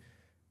so right.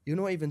 You're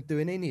not even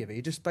doing any of it.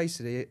 You're just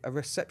basically a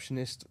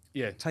receptionist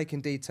taking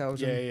details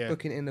and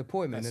booking in an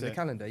appointment in the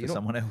calendar. For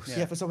someone else.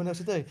 Yeah, for someone else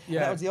to do. Yeah.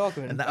 That was the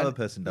argument. And that other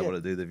person don't want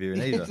to do the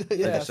viewing either. They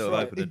just sort of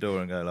open the door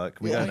and go like,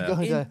 can we go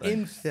now?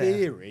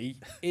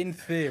 In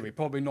theory,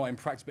 probably not in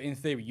practice, but in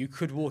theory, you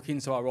could walk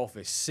into our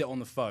office, sit on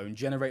the phone,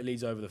 generate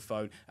leads over the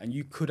phone, and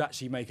you could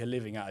actually make a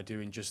living out of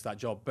doing just that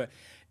job. But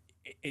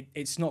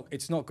it's not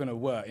going to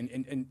work.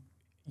 And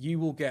you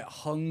will get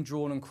hung,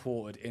 drawn, and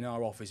quartered in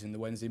our office in the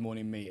Wednesday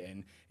morning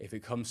meeting if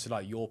it comes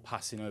to you're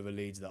passing over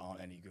leads that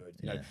aren't any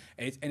good.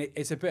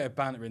 It's a bit of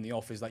banter in the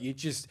office. Like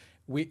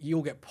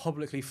you'll get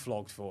publicly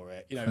flogged for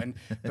it,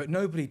 but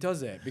nobody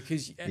does it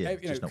because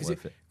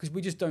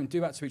we just don't do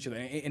that to each other,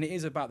 and it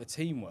is about the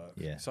teamwork.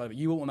 Yeah. So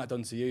you won't want that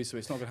done to you, so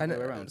it's not going to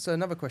go around. So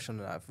another question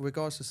on that, with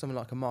regards to something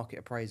like a market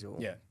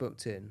appraisal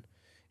booked in.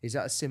 Is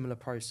that a similar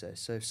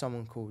process? So if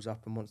someone calls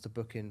up and wants to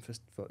book in for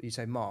you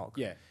say Mark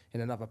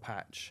in another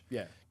patch,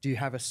 do you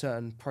have a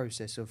certain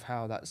process of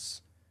how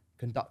that's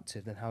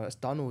conducted and how that's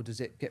done, or does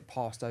it get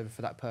passed over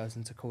for that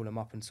person to call them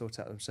up and sort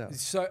out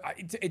themselves? So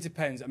it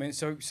depends. I mean,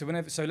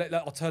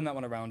 I'll turn that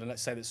one around and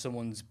let's say that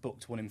someone's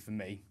booked one in for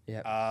me.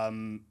 Yeah.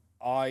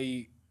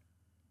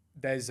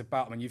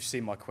 You've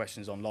seen my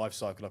questions on life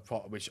cycle,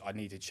 which I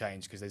need to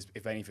change because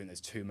if anything, there's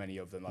too many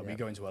of them. We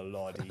go into a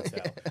lot of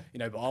detail,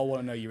 but I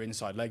want to know your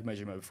inside leg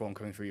measurement before I'm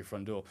coming through your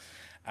front door.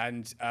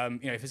 And,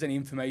 if there's any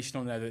information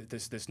on there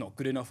that's not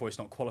good enough or it's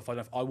not qualified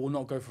enough, I will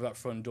not go through that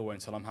front door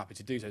until I'm happy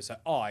to do so. So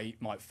I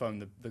might phone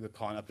the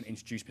client up and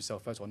introduce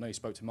myself first. I know you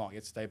spoke to Mark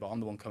yesterday, but I'm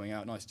the one coming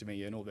out. Nice to meet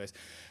you and all this.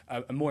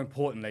 And more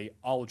importantly,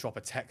 I'll drop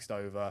a text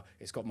over.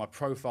 It's got my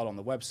profile on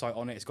the website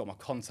on it. It's got my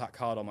contact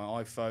card on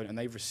my iPhone, and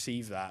they've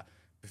received that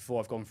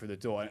before I've gone through the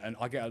door, and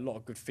I get a lot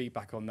of good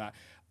feedback on that.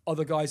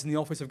 Other guys in the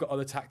office have got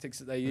other tactics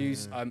that they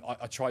use.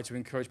 I try to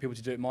encourage people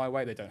to do it my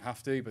way. They don't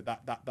have to, but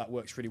that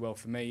works really well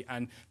for me.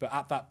 But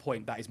at that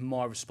point, that is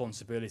my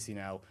responsibility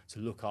now to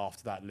look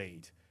after that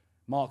lead.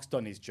 Mark's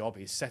done his job.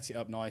 He's set it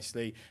up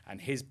nicely,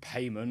 and his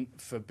payment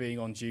for being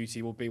on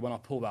duty will be when I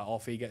pull that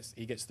off. He gets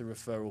the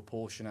referral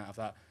portion out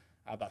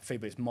of that fee,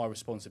 but it's my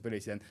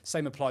responsibility. And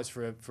same applies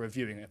for a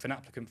viewing. If an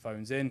applicant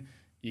phones in,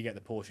 you get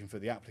the portion for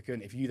the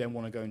applicant. If you then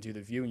want to go and do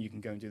the viewing, you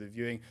can go and do the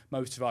viewing.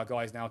 Most of our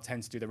guys now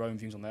tend to do their own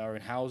viewings on their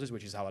own houses,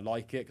 which is how I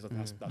like it, because I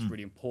think that's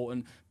really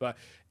important. But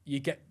you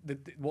get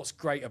what's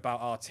great about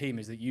our team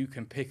is that you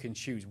can pick and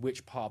choose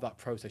which part of that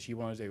process you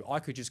want to do. I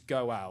could just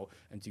go out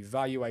and do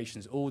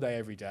valuations all day,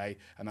 every day,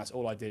 and that's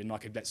all I did. And I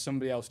could let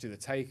somebody else do the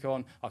take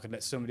on, I could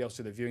let somebody else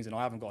do the viewings, and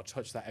I haven't got to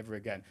touch that ever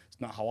again.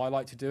 It's not how I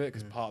like to do it,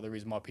 because part of the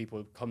reason why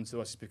people come to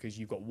us is because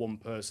you've got one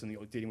person that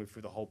you're dealing with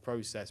through the whole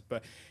process.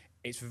 But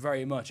it's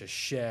very much a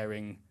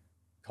sharing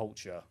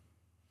culture.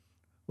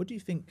 What do you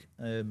think?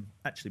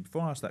 Actually,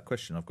 before I ask that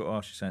question, I've got to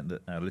ask you something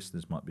that our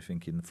listeners might be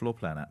thinking. The floor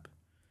plan app.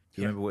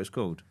 Do you remember what it's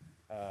called?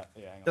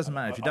 Doesn't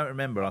matter. If you don't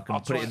remember, I can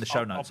put it in the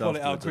show notes. I'll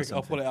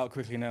pull it out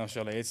quickly now,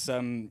 shall I? It's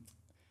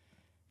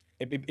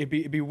it'd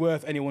be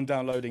worth anyone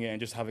downloading it and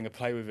just having a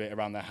play with it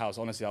around their house.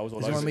 Honestly, I was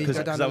all over it. Because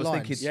I was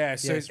thinking,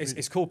 so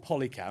it's called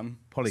Polycam.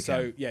 Polycam.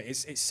 So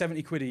it's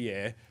 £70 a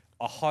year.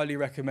 I highly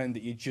recommend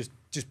that you just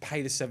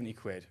pay the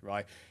 £70,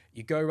 right?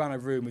 You go around a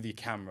room with your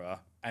camera,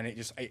 and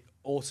it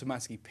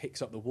automatically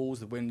picks up the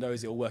walls, the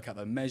windows. It'll work out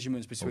the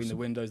measurements between the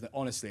windows.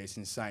 Honestly, it's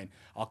insane.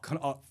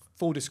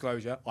 Full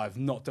disclosure, I've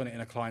not done it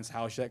in a client's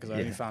house yet, because I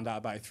only found out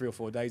about it 3 or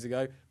 4 days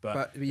ago.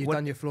 But you've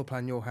done your floor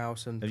plan, your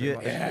house, and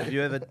have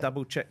you ever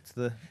double checked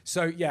the?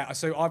 So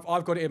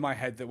I've got it in my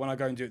head that when I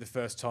go and do it the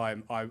first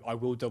time, I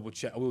will double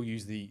check. I will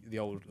use the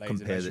old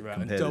laser measure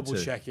and double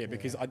check it,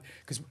 because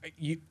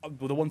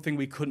the one thing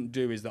we couldn't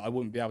do is that I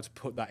wouldn't be able to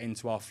put that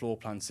into our floor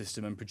plan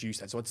system and produce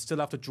that. So I'd still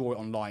have to draw it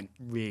online,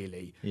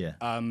 really. Yeah.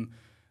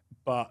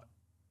 But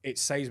it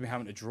saves me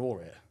having to draw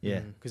it. Yeah.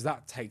 Because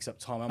that takes up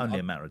time. Only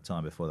a matter of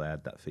time before they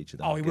add that feature.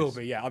 Oh, it will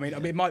be, yeah. I mean,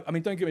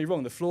 don't get me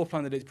wrong. The floor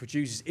plan that it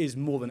produces is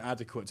more than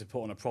adequate to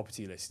put on a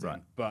property listing.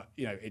 Right. But,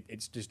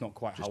 it's just not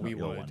quite how we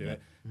want to do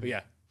it. But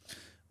yeah,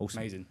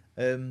 awesome. Amazing.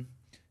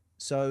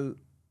 So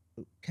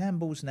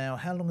Campbell's now,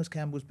 how long has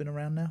Campbell's been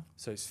around now?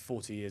 So it's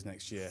 40 years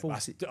next year. 40.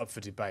 That's up for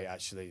debate,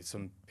 actually.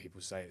 Some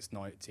people say it's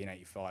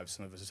 1985.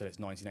 Some of us have said it's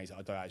 1980.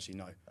 I don't actually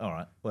know. All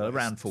right. Well,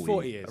 around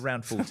 40 years.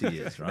 Around 40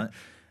 years, right?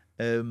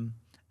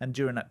 And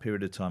during that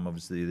period of time,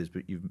 obviously, there's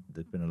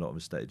been a lot of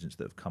estate agents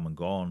that have come and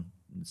gone,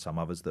 and some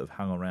others that have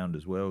hung around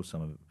as well.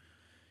 Some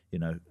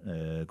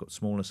have, got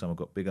smaller, some have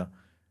got bigger.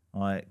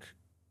 Like,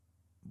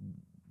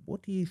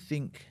 what do you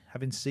think,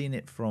 having seen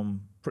it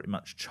from pretty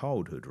much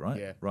childhood, right?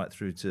 Yeah. Right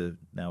through to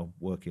now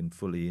working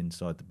fully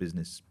inside the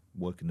business,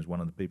 working as one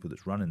of the people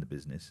that's running the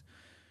business,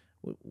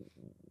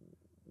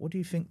 what do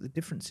you think the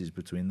difference is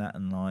between that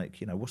and, like,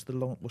 what's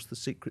the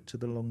secret to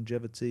the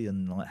longevity,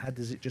 and, like, how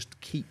does it just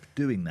keep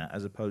doing that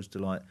as opposed to,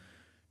 like,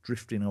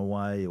 drifting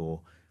away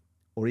or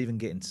even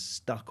getting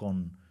stuck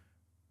on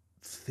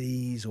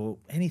fees or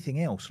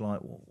anything else?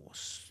 Like,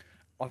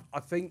 I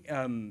think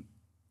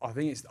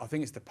it's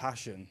the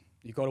passion.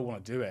 You've got to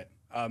want to do it.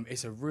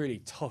 It's a really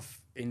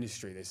tough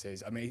industry, this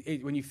is. I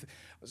mean,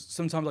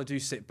 sometimes I do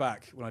sit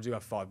back when I do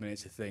have 5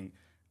 minutes to think.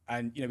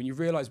 And, when you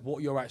realise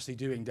what you're actually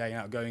doing day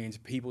out, going into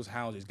people's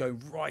houses,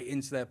 going right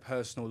into their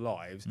personal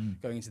lives,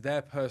 going into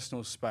their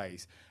personal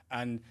space,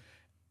 and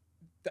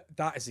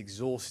that is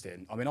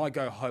exhausting. I mean, I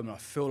go home and I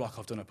feel like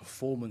I've done a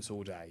performance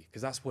all day,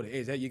 because that's what it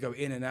is. You go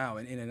in and out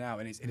and in and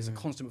out, and it's a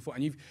constant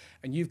performance.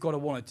 And you've got to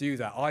want to do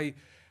that.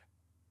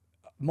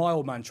 My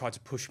old man tried to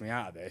push me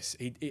out of this.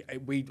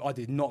 I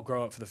did not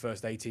grow up for the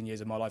first 18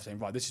 years of my life saying,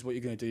 right, this is what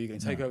you're going to do. You're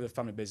going to take over the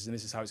family business, and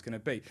this is how it's going to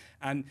be.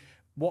 And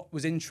what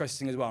was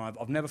interesting as well, and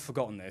I've never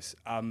forgotten this,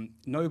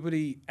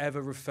 nobody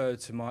ever referred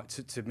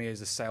to me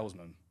as a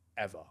salesman,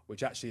 ever,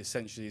 which actually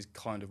essentially is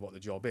kind of what the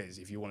job is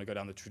if you want to go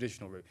down the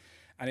traditional route.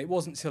 And it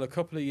wasn't until a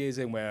couple of years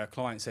in where a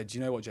client said, do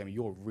you know what, Jamie,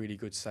 you're a really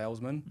good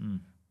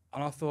salesman.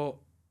 And I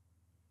thought,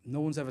 no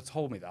one's ever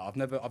told me that. I've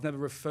never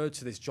referred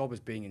to this job as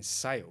being in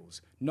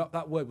sales.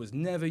 That word was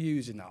never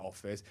used in that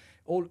office.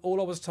 All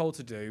I was told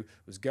to do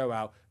was go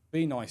out,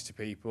 be nice to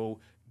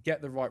people,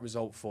 get the right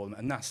result for them,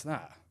 and that's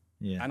that.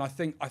 Yeah. And I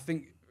think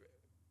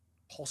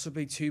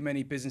possibly too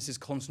many businesses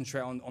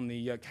concentrate on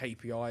the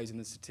KPIs and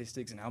the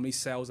statistics and how many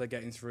sales they're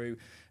getting through,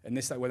 and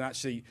this, that, when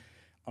actually,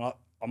 and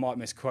I might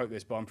misquote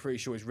this, but I'm pretty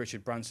sure it's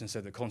Richard Branson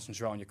said that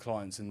concentrate on your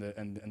clients and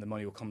the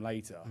money will come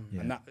later.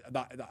 Yeah. And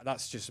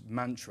that's just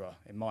mantra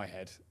in my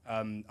head.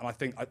 And I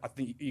think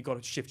you've got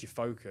to shift your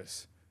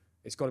focus.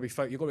 It's got to be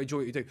you've got to enjoy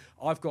what you do.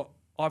 I've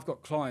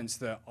got clients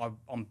that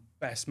I'm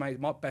best mate.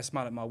 My best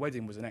man at my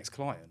wedding was an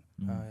ex-client.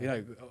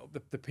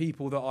 The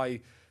people that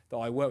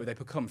I work with, they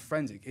become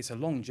friends. It's a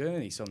long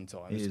journey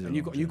sometimes, and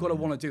you've got to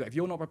want to do that. If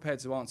you're not prepared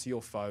to answer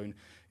your phone,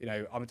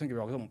 I'm thinking,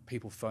 I don't want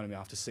people phoning me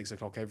after 6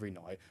 o'clock every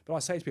night. But I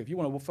say to people, if you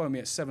want to phone me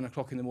at 7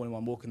 o'clock in the morning while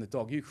I'm walking the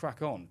dog, you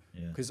crack on,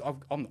 because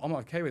I'm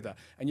okay with that.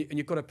 And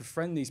you've got to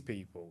befriend these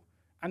people.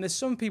 And there's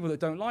some people that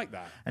don't like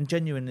that. And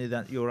genuinely,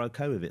 that you're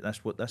okay with it. That's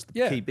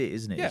the key bit,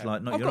 isn't it? Yeah. It's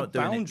like You're not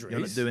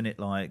doing it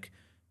like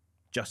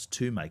just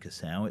to make a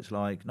sale. It's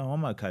like, no,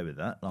 I'm okay with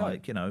that.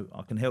 Like, you know,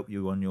 I can help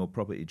you on your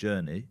property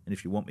journey, and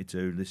if you want me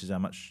to, this is how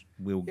much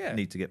we'll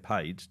need to get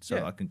paid,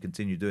 so I can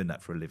continue doing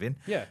that for a living.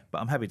 Yeah.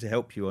 But I'm happy to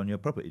help you on your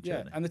property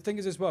journey. And the thing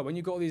is as well, when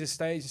you've got all these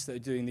estate agents that are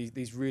doing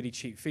these really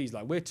cheap fees,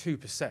 like we're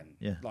 2%.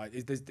 Yeah. Like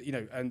there's, you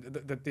know, and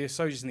the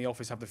associates in the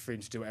office have the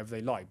freedom to do whatever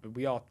they like, but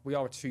we are a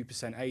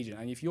 2% agent,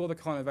 and if you're the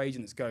kind of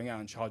agent that's going out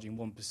and charging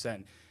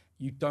 1%.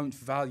 You don't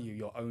value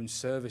your own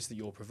service that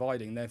you're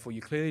providing, therefore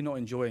you're clearly not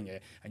enjoying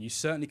it, and you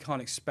certainly can't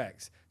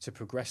expect to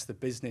progress the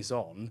business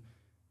on,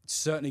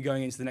 certainly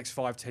going into the next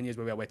 5-10 years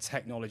where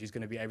technology is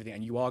going to be everything,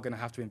 and you are going to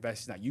have to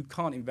invest in that. You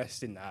can't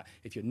invest in that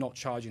if you're not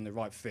charging the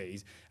right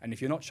fees, and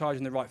if you're not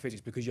charging the right fees,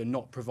 it's because you're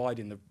not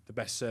providing the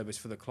best service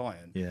for the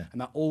client. Yeah.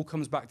 And that all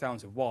comes back down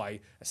to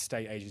why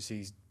estate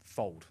agencies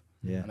fold,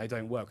 and they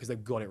don't work because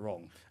they've got it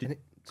wrong.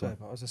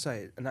 As I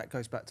say, and that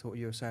goes back to what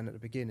you were saying at the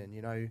beginning,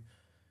 you know,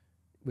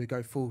 we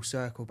go full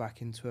circle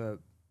back into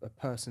a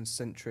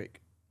person-centric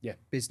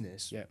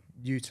business,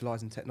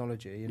 utilising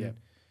technology. And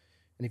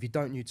if you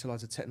don't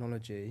utilise the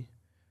technology,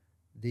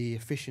 the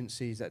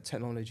efficiencies that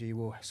technology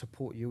will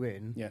support you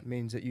in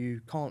means that you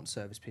can't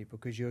service people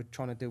because you're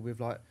trying to deal with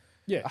like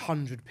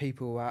 100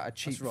 people at a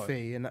cheap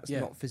fee, and that's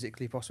not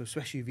physically possible,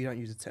 especially if you don't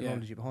use the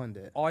technology behind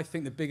it. I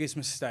think the biggest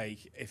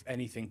mistake, if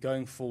anything,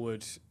 going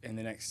forward in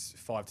the next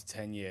 5 to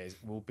 10 years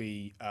will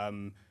be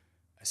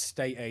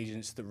estate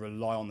agents that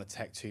rely on the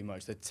tech too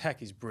much. The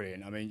tech is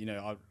brilliant. I mean, you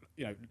know,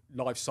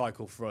 Life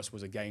Cycle for us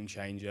was a game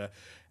changer,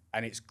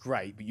 and it's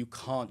great. But you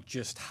can't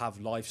just have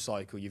Life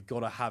Cycle. You've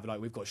got to have,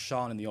 like, we've got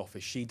Sian in the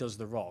office. She does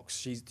the rocks.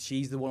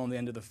 She's the one on the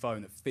end of the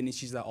phone that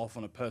finishes that off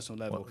on a personal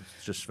level. Well,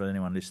 just for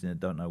anyone listening that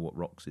don't know what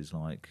rocks is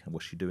like,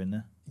 what's she doing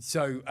there?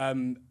 So.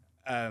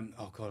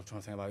 Oh God, I'm trying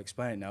to think about how to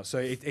explain it now. So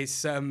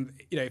it's you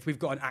know, if we've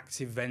got an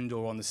active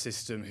vendor on the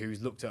system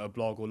who's looked at a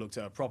blog or looked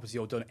at a property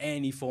or done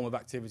any form of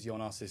activity on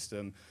our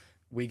system,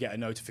 we get a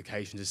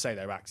notification to say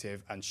they're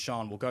active, and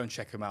Sian will go and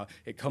check them out.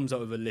 It comes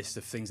up with a list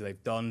of things that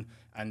they've done,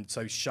 and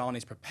so Sian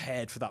is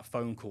prepared for that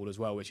phone call as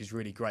well, which is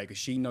really great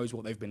because she knows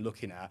what they've been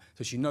looking at,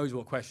 so she knows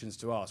what questions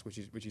to ask, which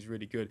is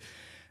really good.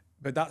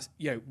 But that's,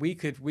 you know, we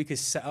could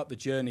set up the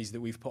journeys that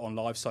we've put on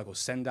Life Cycle,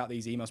 send out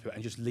these emails to it,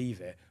 and just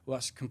leave it. Well,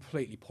 that's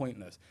completely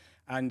pointless.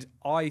 And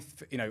I'm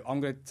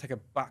going to take a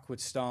backward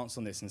stance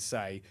on this and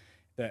say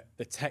that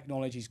the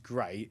technology is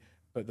great,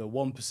 but the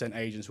 1%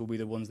 agents will be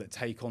the ones that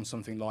take on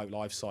something like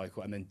Life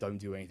Cycle and then don't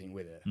do anything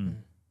with it.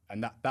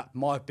 And that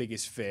my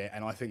biggest fear,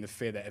 and I think the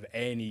fear that of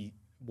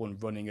anyone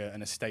running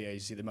an estate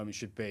agency at the moment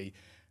should be,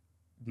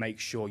 make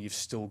sure you've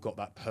still got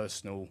that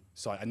personal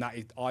side. And that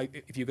is,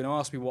 if you're going to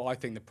ask me what I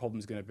think the problem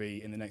is going to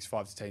be in the next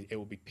 5 to 10, it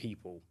will be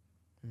people.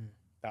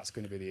 That's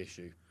going to be the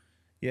issue.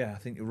 Yeah, I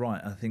think you're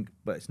right. I think,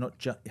 but it's not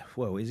just.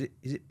 Well, is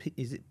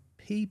it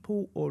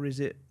people, or is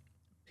it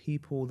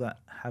people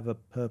that have a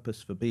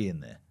purpose for being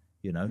there?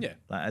 You know,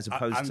 like, as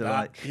opposed to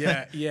like,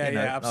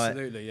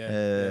 absolutely,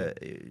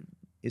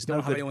 It's don't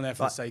no have good. anyone there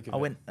for the sake of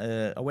it.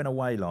 I went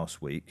away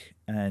last week,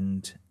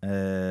 and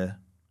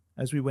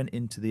as we went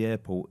into the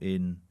airport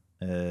it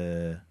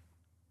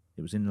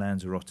was in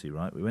Lanzarote,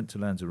 right? We went to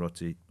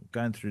Lanzarote,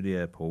 going through the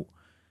airport,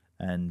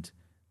 and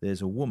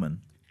there's a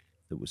woman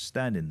that was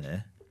standing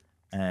there,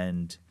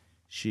 and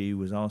she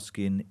was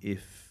asking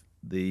if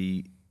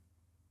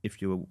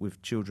you're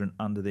with children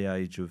under the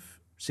age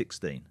of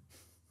 16,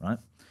 right?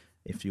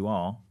 If you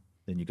are,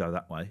 then you go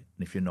that way, and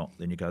if you're not,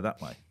 then you go that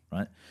way,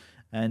 right?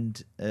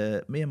 And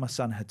me and my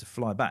son had to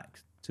fly back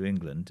to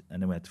England,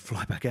 and then we had to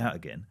fly back out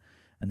again.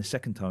 And the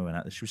second time we went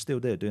out, she was still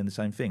there doing the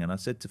same thing. And I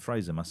said to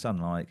Fraser, my son,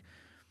 like,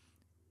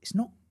 it's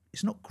not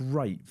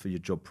great for your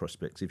job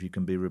prospects if you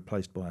can be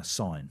replaced by a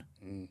sign.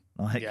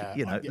 Like,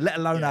 let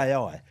alone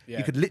AI. Yeah.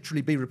 You could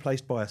literally be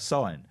replaced by a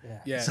sign.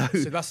 So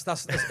that's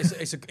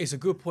it's a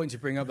good point to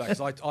bring up that,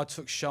 because I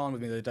took Sian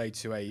with me the other day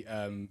to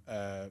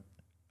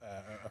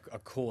a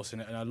course,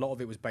 and a lot of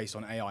it was based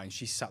on AI, and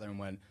she sat there and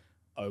went,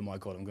 "Oh my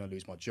God, I'm going to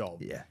lose my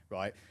job." Yeah.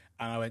 Right.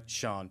 And I went,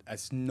 "Sian,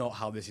 that's not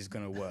how this is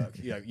going to work.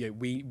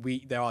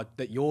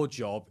 That your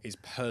job is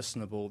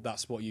personable.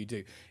 That's what you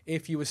do.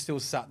 If you were still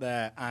sat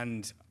there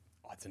and,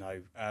 I don't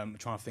know, I'm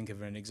trying to think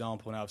of an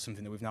example now of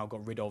something that we've now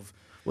got rid of."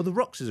 Well, the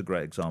Rocks is a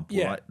great example,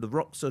 right? The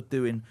Rocks are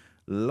doing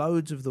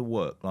loads of the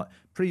work. Like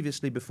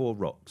previously, before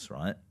Rocks,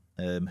 right?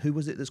 Who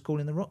was it that's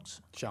calling the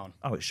Rocks? Sian.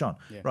 Oh, it's Sian.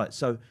 Yeah. Right.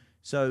 So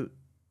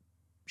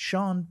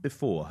Sian,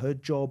 before her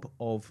job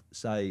of,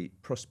 say,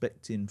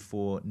 prospecting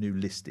for new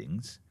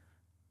listings,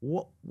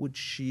 what would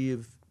she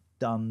have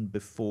done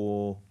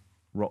before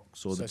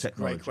Rocks or the technology? That's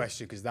a great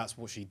question, because that's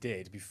what she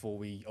did before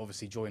we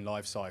obviously joined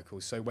Life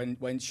Cycle. So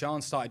when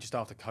Sian started just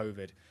after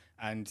COVID,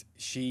 and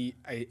she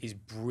is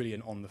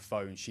brilliant on the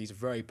phone. She's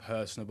very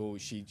personable.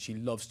 She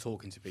loves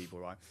talking to people,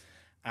 right?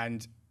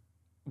 And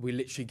we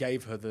literally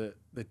gave her the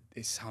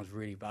it sounds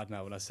really bad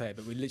now when I say it,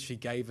 but we literally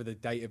gave her the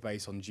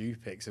database on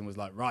Dupix and was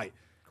like, right,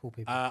 call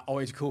people. I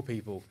want you to call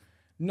people.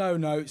 No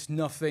notes,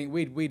 nothing.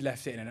 We'd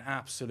left it in an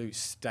absolute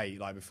state,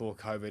 like before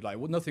COVID. Like,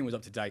 well, nothing was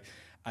up to date.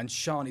 And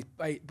Sean is,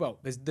 well,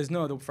 there's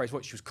no other phrase.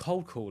 What, she was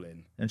cold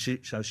calling. And she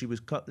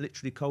was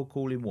literally cold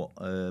calling what,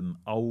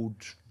 old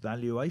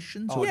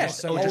valuations, Oh, or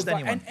yes, just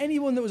anyone. And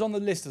anyone that was on the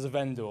list as a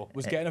vendor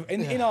was getting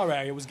in our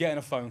area was getting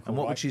a phone call. And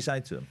what would she say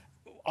to them?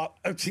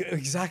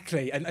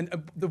 Exactly.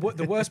 And the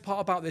worst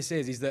part about this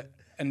is that,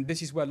 and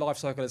this is where life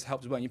cycle has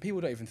helped as well. And people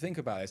don't even think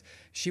about this.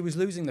 She was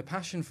losing the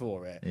passion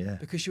for it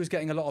because she was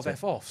getting a lot of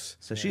F-offs.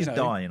 So she's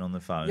dying on the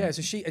phone. Yeah,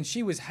 so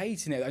she was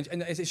hating it.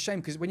 And it's a shame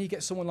because when you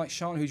get someone like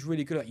Sean who's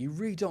really good at it, you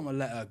really don't want to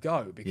let her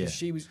go because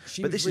she was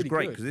But this really is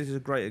great good. because this is a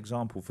great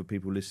example for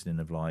people listening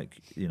of,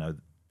 like, you know,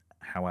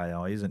 how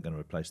AI isn't going to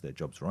replace their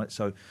jobs, right?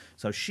 So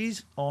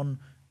she's on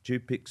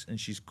Dupix and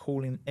she's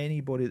calling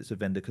anybody that's a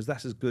vendor because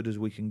that's as good as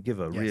we can give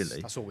her, really.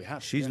 That's all we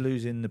have. She's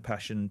losing the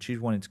passion. She's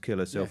wanting to kill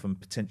herself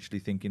and potentially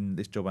thinking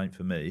this job ain't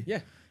for me. Yeah.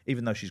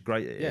 Even though she's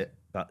great at it,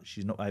 but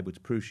she's not able to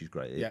prove she's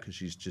great at it because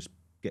she's just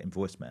getting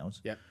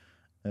voicemails. Yeah.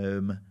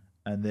 And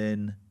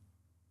then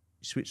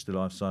switch the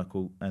life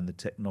cycle and the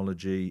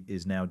technology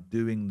is now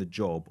doing the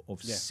job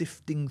of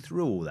sifting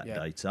through all that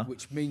data.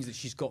 Which means that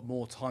she's got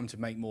more time to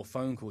make more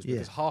phone calls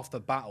because half the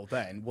battle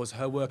then was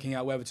her working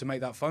out whether to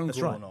make that phone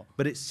call or not.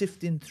 But it's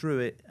sifting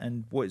through it,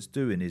 and what it's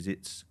doing is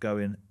it's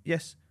going,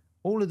 yes,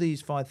 all of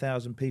these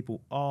 5,000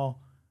 people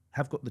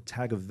have got the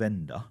tag of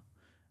vendor,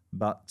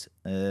 but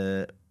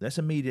let's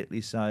immediately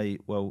say,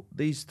 well,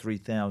 these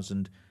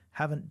 3,000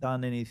 haven't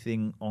done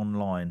anything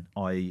online,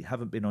 i.e.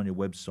 haven't been on your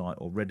website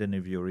or read any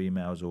of your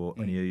emails or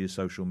any of your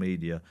social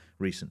media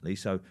recently.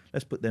 So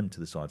let's put them to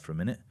the side for a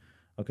minute.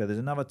 Okay, there's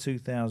another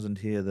 2,000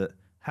 here that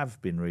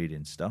have been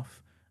reading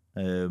stuff,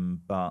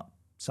 but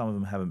some of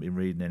them haven't been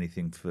reading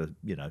anything for,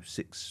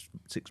 6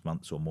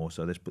 months or more.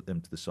 So let's put them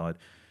to the side.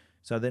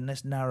 So then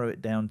let's narrow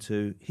it down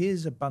to,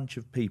 here's a bunch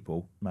of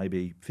people,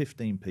 maybe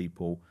 15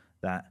 people,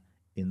 that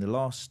in the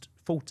last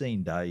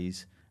 14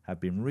 days have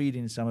been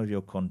reading some of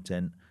your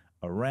content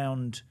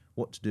around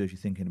what to do if you're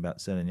thinking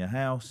about selling your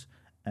house,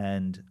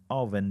 and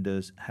our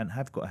vendors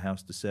have got a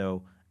house to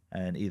sell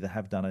and either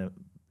have done an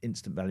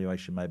instant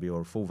valuation maybe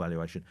or a full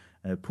valuation,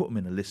 and put them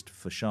in a list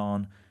for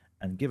Sian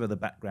and give her the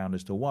background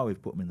as to why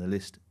we've put them in the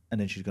list, and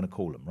then she's going to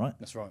call them, right?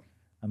 That's right.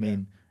 I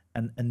mean,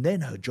 and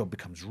then her job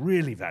becomes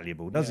really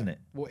valuable, doesn't it?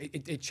 Well,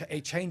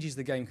 it changes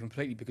the game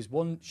completely because,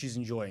 one, she's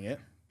enjoying it.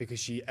 Because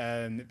she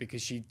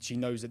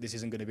knows that this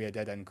isn't going to be a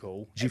dead end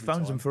call. She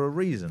phones them for a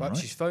reason, but right?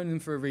 She's phoning them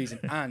for a reason,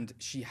 and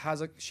she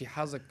has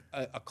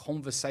a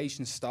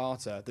conversation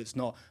starter that's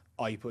not,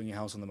 are you putting your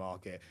house on the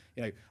market?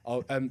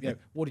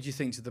 What did you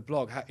think to the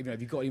blog? Have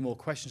you got any more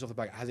questions off the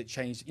back? Has it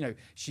changed?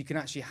 She can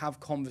actually have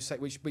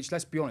conversation. Which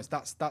let's be honest,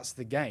 that's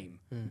the game.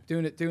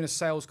 Doing a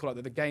sales call like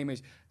that. The game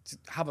is to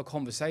have a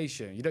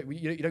conversation. You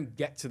don't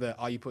get to the,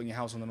 are you putting your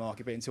house on the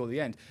market bit until the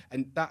end,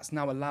 and that's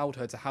now allowed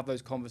her to have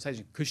those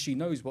conversations because she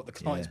knows what the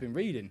client's been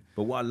reading.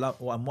 But what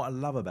I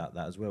love about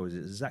that as well is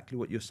it's exactly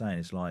what you're saying.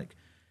 It's like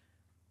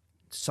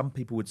some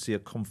people would see a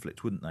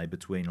conflict, wouldn't they,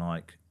 between,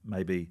 like,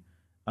 maybe.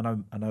 I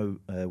know.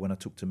 When I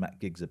talked to Matt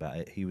Giggs about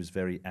it, he was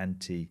very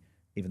anti.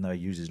 Even though he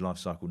uses life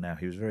cycle now,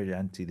 he was very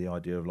anti the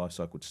idea of life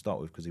cycle to start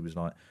with because he was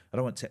like, I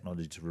don't want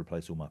technology to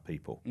replace all my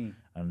people.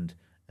 And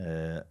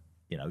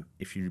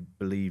if you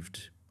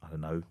believed, I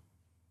don't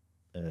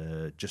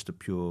know, just a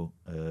pure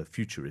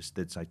futurist,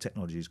 they'd say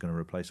technology is going to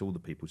replace all the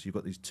people. So you've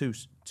got these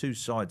two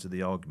sides of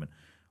the argument.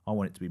 I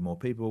want it to be more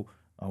people.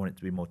 I want it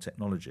to be more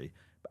technology.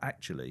 But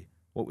actually,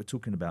 what we're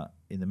talking about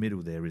in the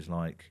middle there is,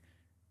 like,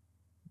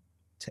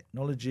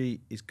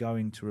 technology is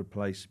going to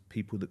replace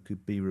people that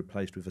could be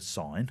replaced with a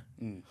sign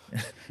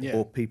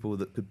or people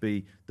that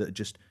are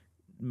just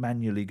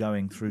manually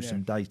going through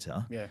some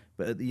data.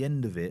 But at the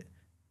end of it,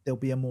 there'll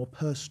be a more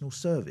personal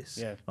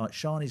service. Like,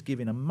 Sian is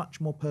giving a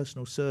much more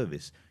personal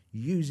service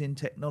using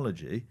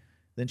technology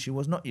than she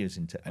was not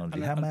using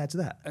technology. How mad's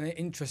that? And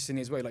interesting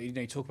as well, like,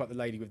 you talk about the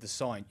lady with the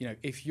sign.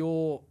 If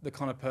you're the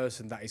kind of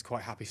person that is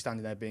quite happy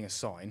standing there being a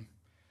sign,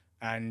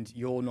 and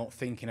you're not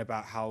thinking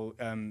about how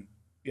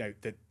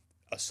that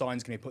a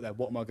sign's going to be put there,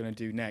 what am I going to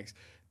do next?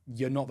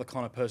 You're not the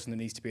kind of person that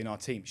needs to be in our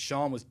team.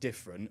 Sian was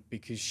different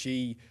because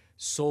she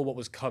saw what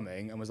was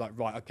coming and was like,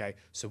 right, okay,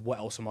 so what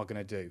else am I going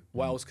to do?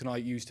 What else can I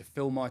use to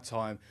fill my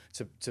time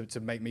to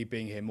make me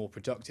being here more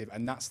productive?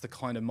 And that's the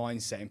kind of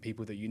mindset and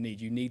people that you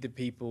need. You need the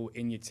people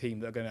in your team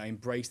that are going to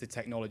embrace the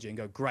technology and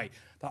go, great,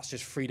 that's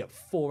just freed up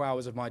 4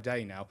 hours of my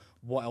day now.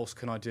 What else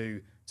can I do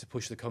to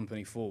push the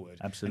company forward?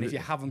 Absolutely. And if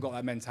you haven't got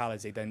that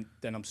mentality, then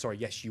I'm sorry,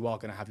 yes, you are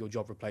going to have your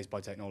job replaced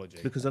by technology.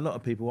 Because a lot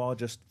of people are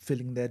just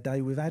filling their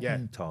day with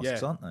admin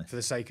tasks, aren't they? For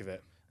the sake of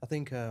it. I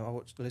think I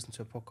listened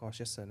to a podcast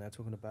yesterday and they're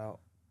talking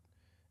about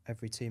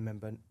every team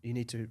member. You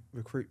need to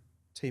recruit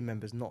team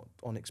members not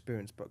on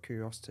experience but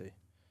curiosity.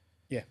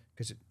 Yeah,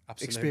 because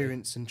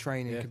experience and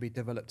training can be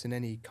developed in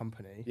any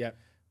company. Yeah,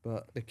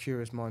 but the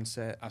curious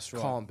mindset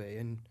can't be.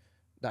 And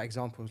that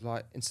example is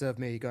like, instead of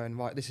me going,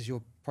 right, this is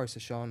your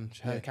process, Sian,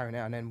 carrying it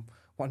out, and then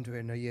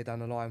wondering a year down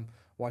the line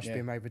why she's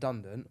being made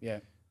redundant. Yeah,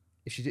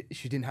 if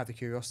she didn't have the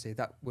curiosity,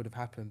 that would have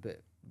happened.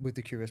 But with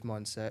the curious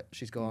mindset,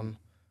 she's gone,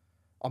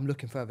 I'm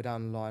looking further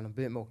down the line. I'm a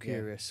bit more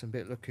curious. I'm a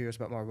bit curious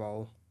about my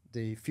role,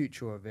 the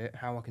future of it,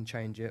 how I can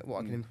change it, what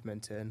I can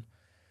implement it in.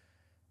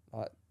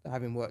 Like,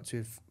 having worked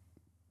with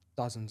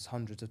dozens,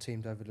 hundreds of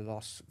teams over the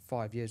last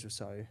 5 years or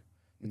so,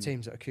 the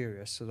teams that are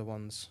curious are the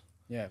ones.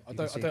 Yeah, I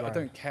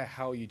don't care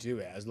how you do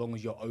it, as long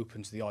as you're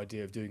open to the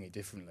idea of doing it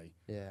differently.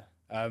 Yeah.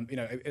 I'll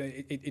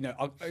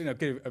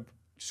give a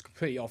just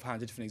completely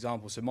offhand a different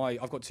example. So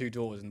I've got 2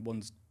 daughters, and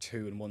one's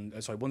 2 and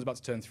one's about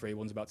to turn 3,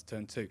 one's about to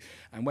turn 2.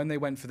 And when they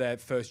went for their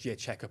first year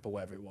checkup or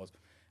whatever it was,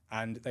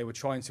 and they were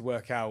trying to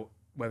work out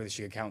whether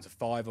she could count to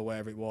 5 or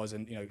whatever it was,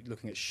 and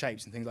looking at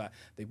shapes and things like that,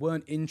 they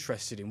weren't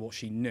interested in what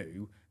she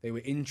knew. They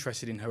were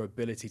interested in her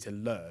ability to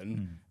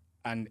learn,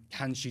 and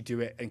can she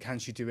do it, and can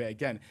she do it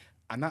again?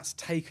 And that's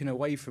taken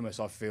away from us,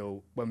 I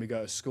feel, when we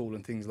go to school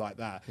and things like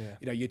that.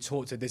 Yeah. You're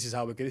taught to, this is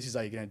how you're going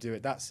to do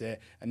it, that's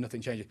it, and nothing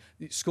changes.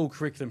 School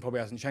curriculum probably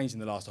hasn't changed in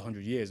the last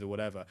 100 years or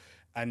whatever.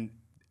 And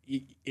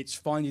it's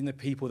finding the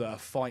people that are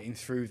fighting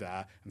through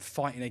that and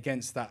fighting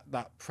against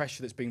that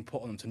pressure that's being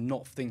put on them to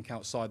not think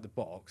outside the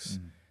box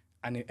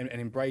and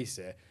embrace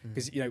it.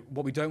 Because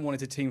what we don't want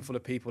is a team full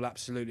of people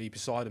absolutely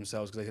beside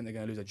themselves because they think they're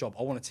going to lose their job.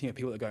 I want a team of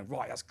people that are going,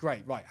 right, that's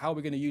great, right, how are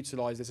we going to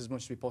utilise this as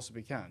much as we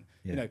possibly can?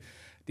 Yeah.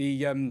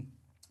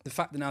 The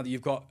fact that now that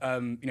you've got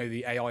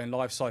the AI and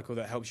life cycle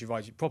that helps you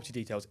write your property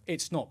details,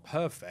 it's not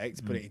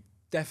perfect, but it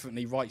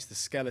definitely writes the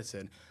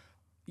skeleton.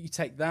 You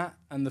take that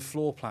and the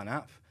floor plan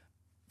app,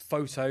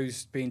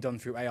 photos being done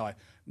through AI.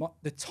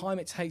 The time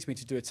it takes me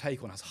to do a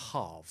take on has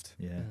halved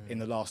in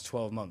the last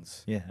 12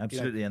 months. Yeah,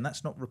 absolutely. And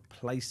that's not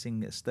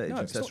replacing estate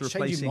agents. No, that's not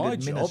replacing my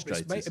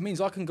administrators. job. It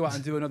means I can go out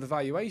and do another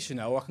valuation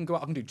now, or I can go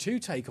out, I can do 2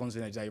 take-ons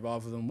in a day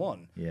rather than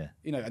 1. Yeah.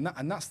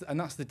 And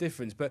that's the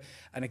difference.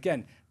 And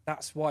again,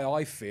 that's why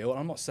I feel, and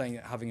I'm not saying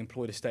that having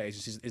employed estate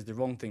agents is the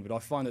wrong thing, but I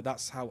find that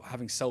that's how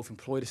having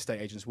self-employed estate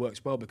agents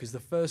works well, because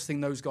the first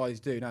thing those guys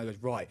do now is,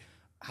 right,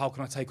 how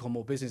can I take on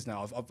more business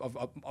now?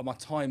 My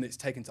time that's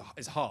taken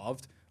is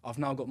halved. I've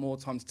now got more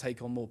time to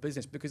take on more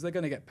business because they're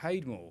going to get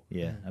paid more.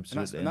 Yeah,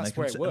 absolutely. And that's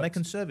where it works. And they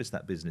can service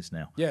that business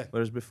now. Yeah.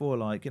 Whereas before,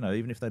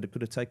 even if they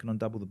could have taken on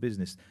double the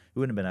business, we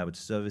wouldn't have been able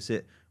to service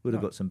it. Would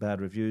have got some bad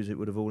reviews. It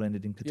would have all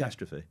ended in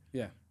catastrophe.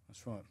 Yeah,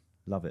 that's right.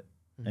 Love it.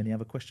 Any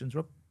other questions,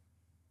 Rob?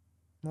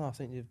 No, I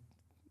think you're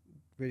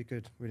really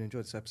good. Really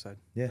enjoyed this episode.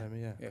 Yeah.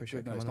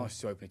 Appreciate it. It's nice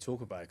to openly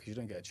talk about it because you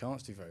don't get a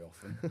chance to very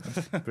often.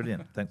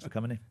 Brilliant. Thanks for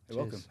coming in. You're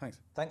welcome. Thanks.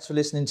 Thanks for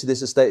listening to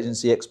this Estate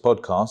Agency X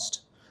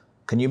podcast.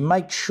 Can you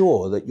make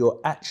sure that you're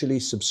actually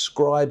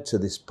subscribed to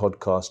this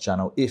podcast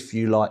channel if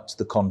you liked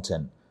the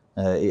content?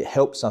 It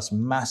helps us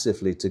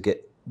massively to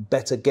get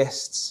better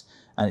guests,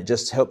 and it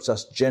just helps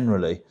us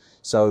generally.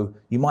 So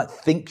you might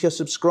think you're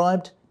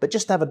subscribed, but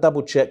just have a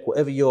double check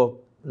whatever your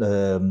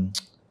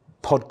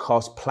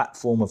podcast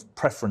platform of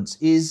preference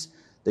is,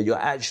 that you're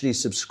actually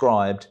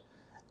subscribed,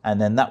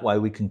 and then that way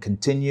we can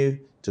continue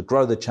to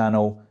grow the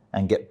channel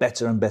and get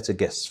better and better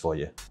guests for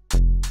you.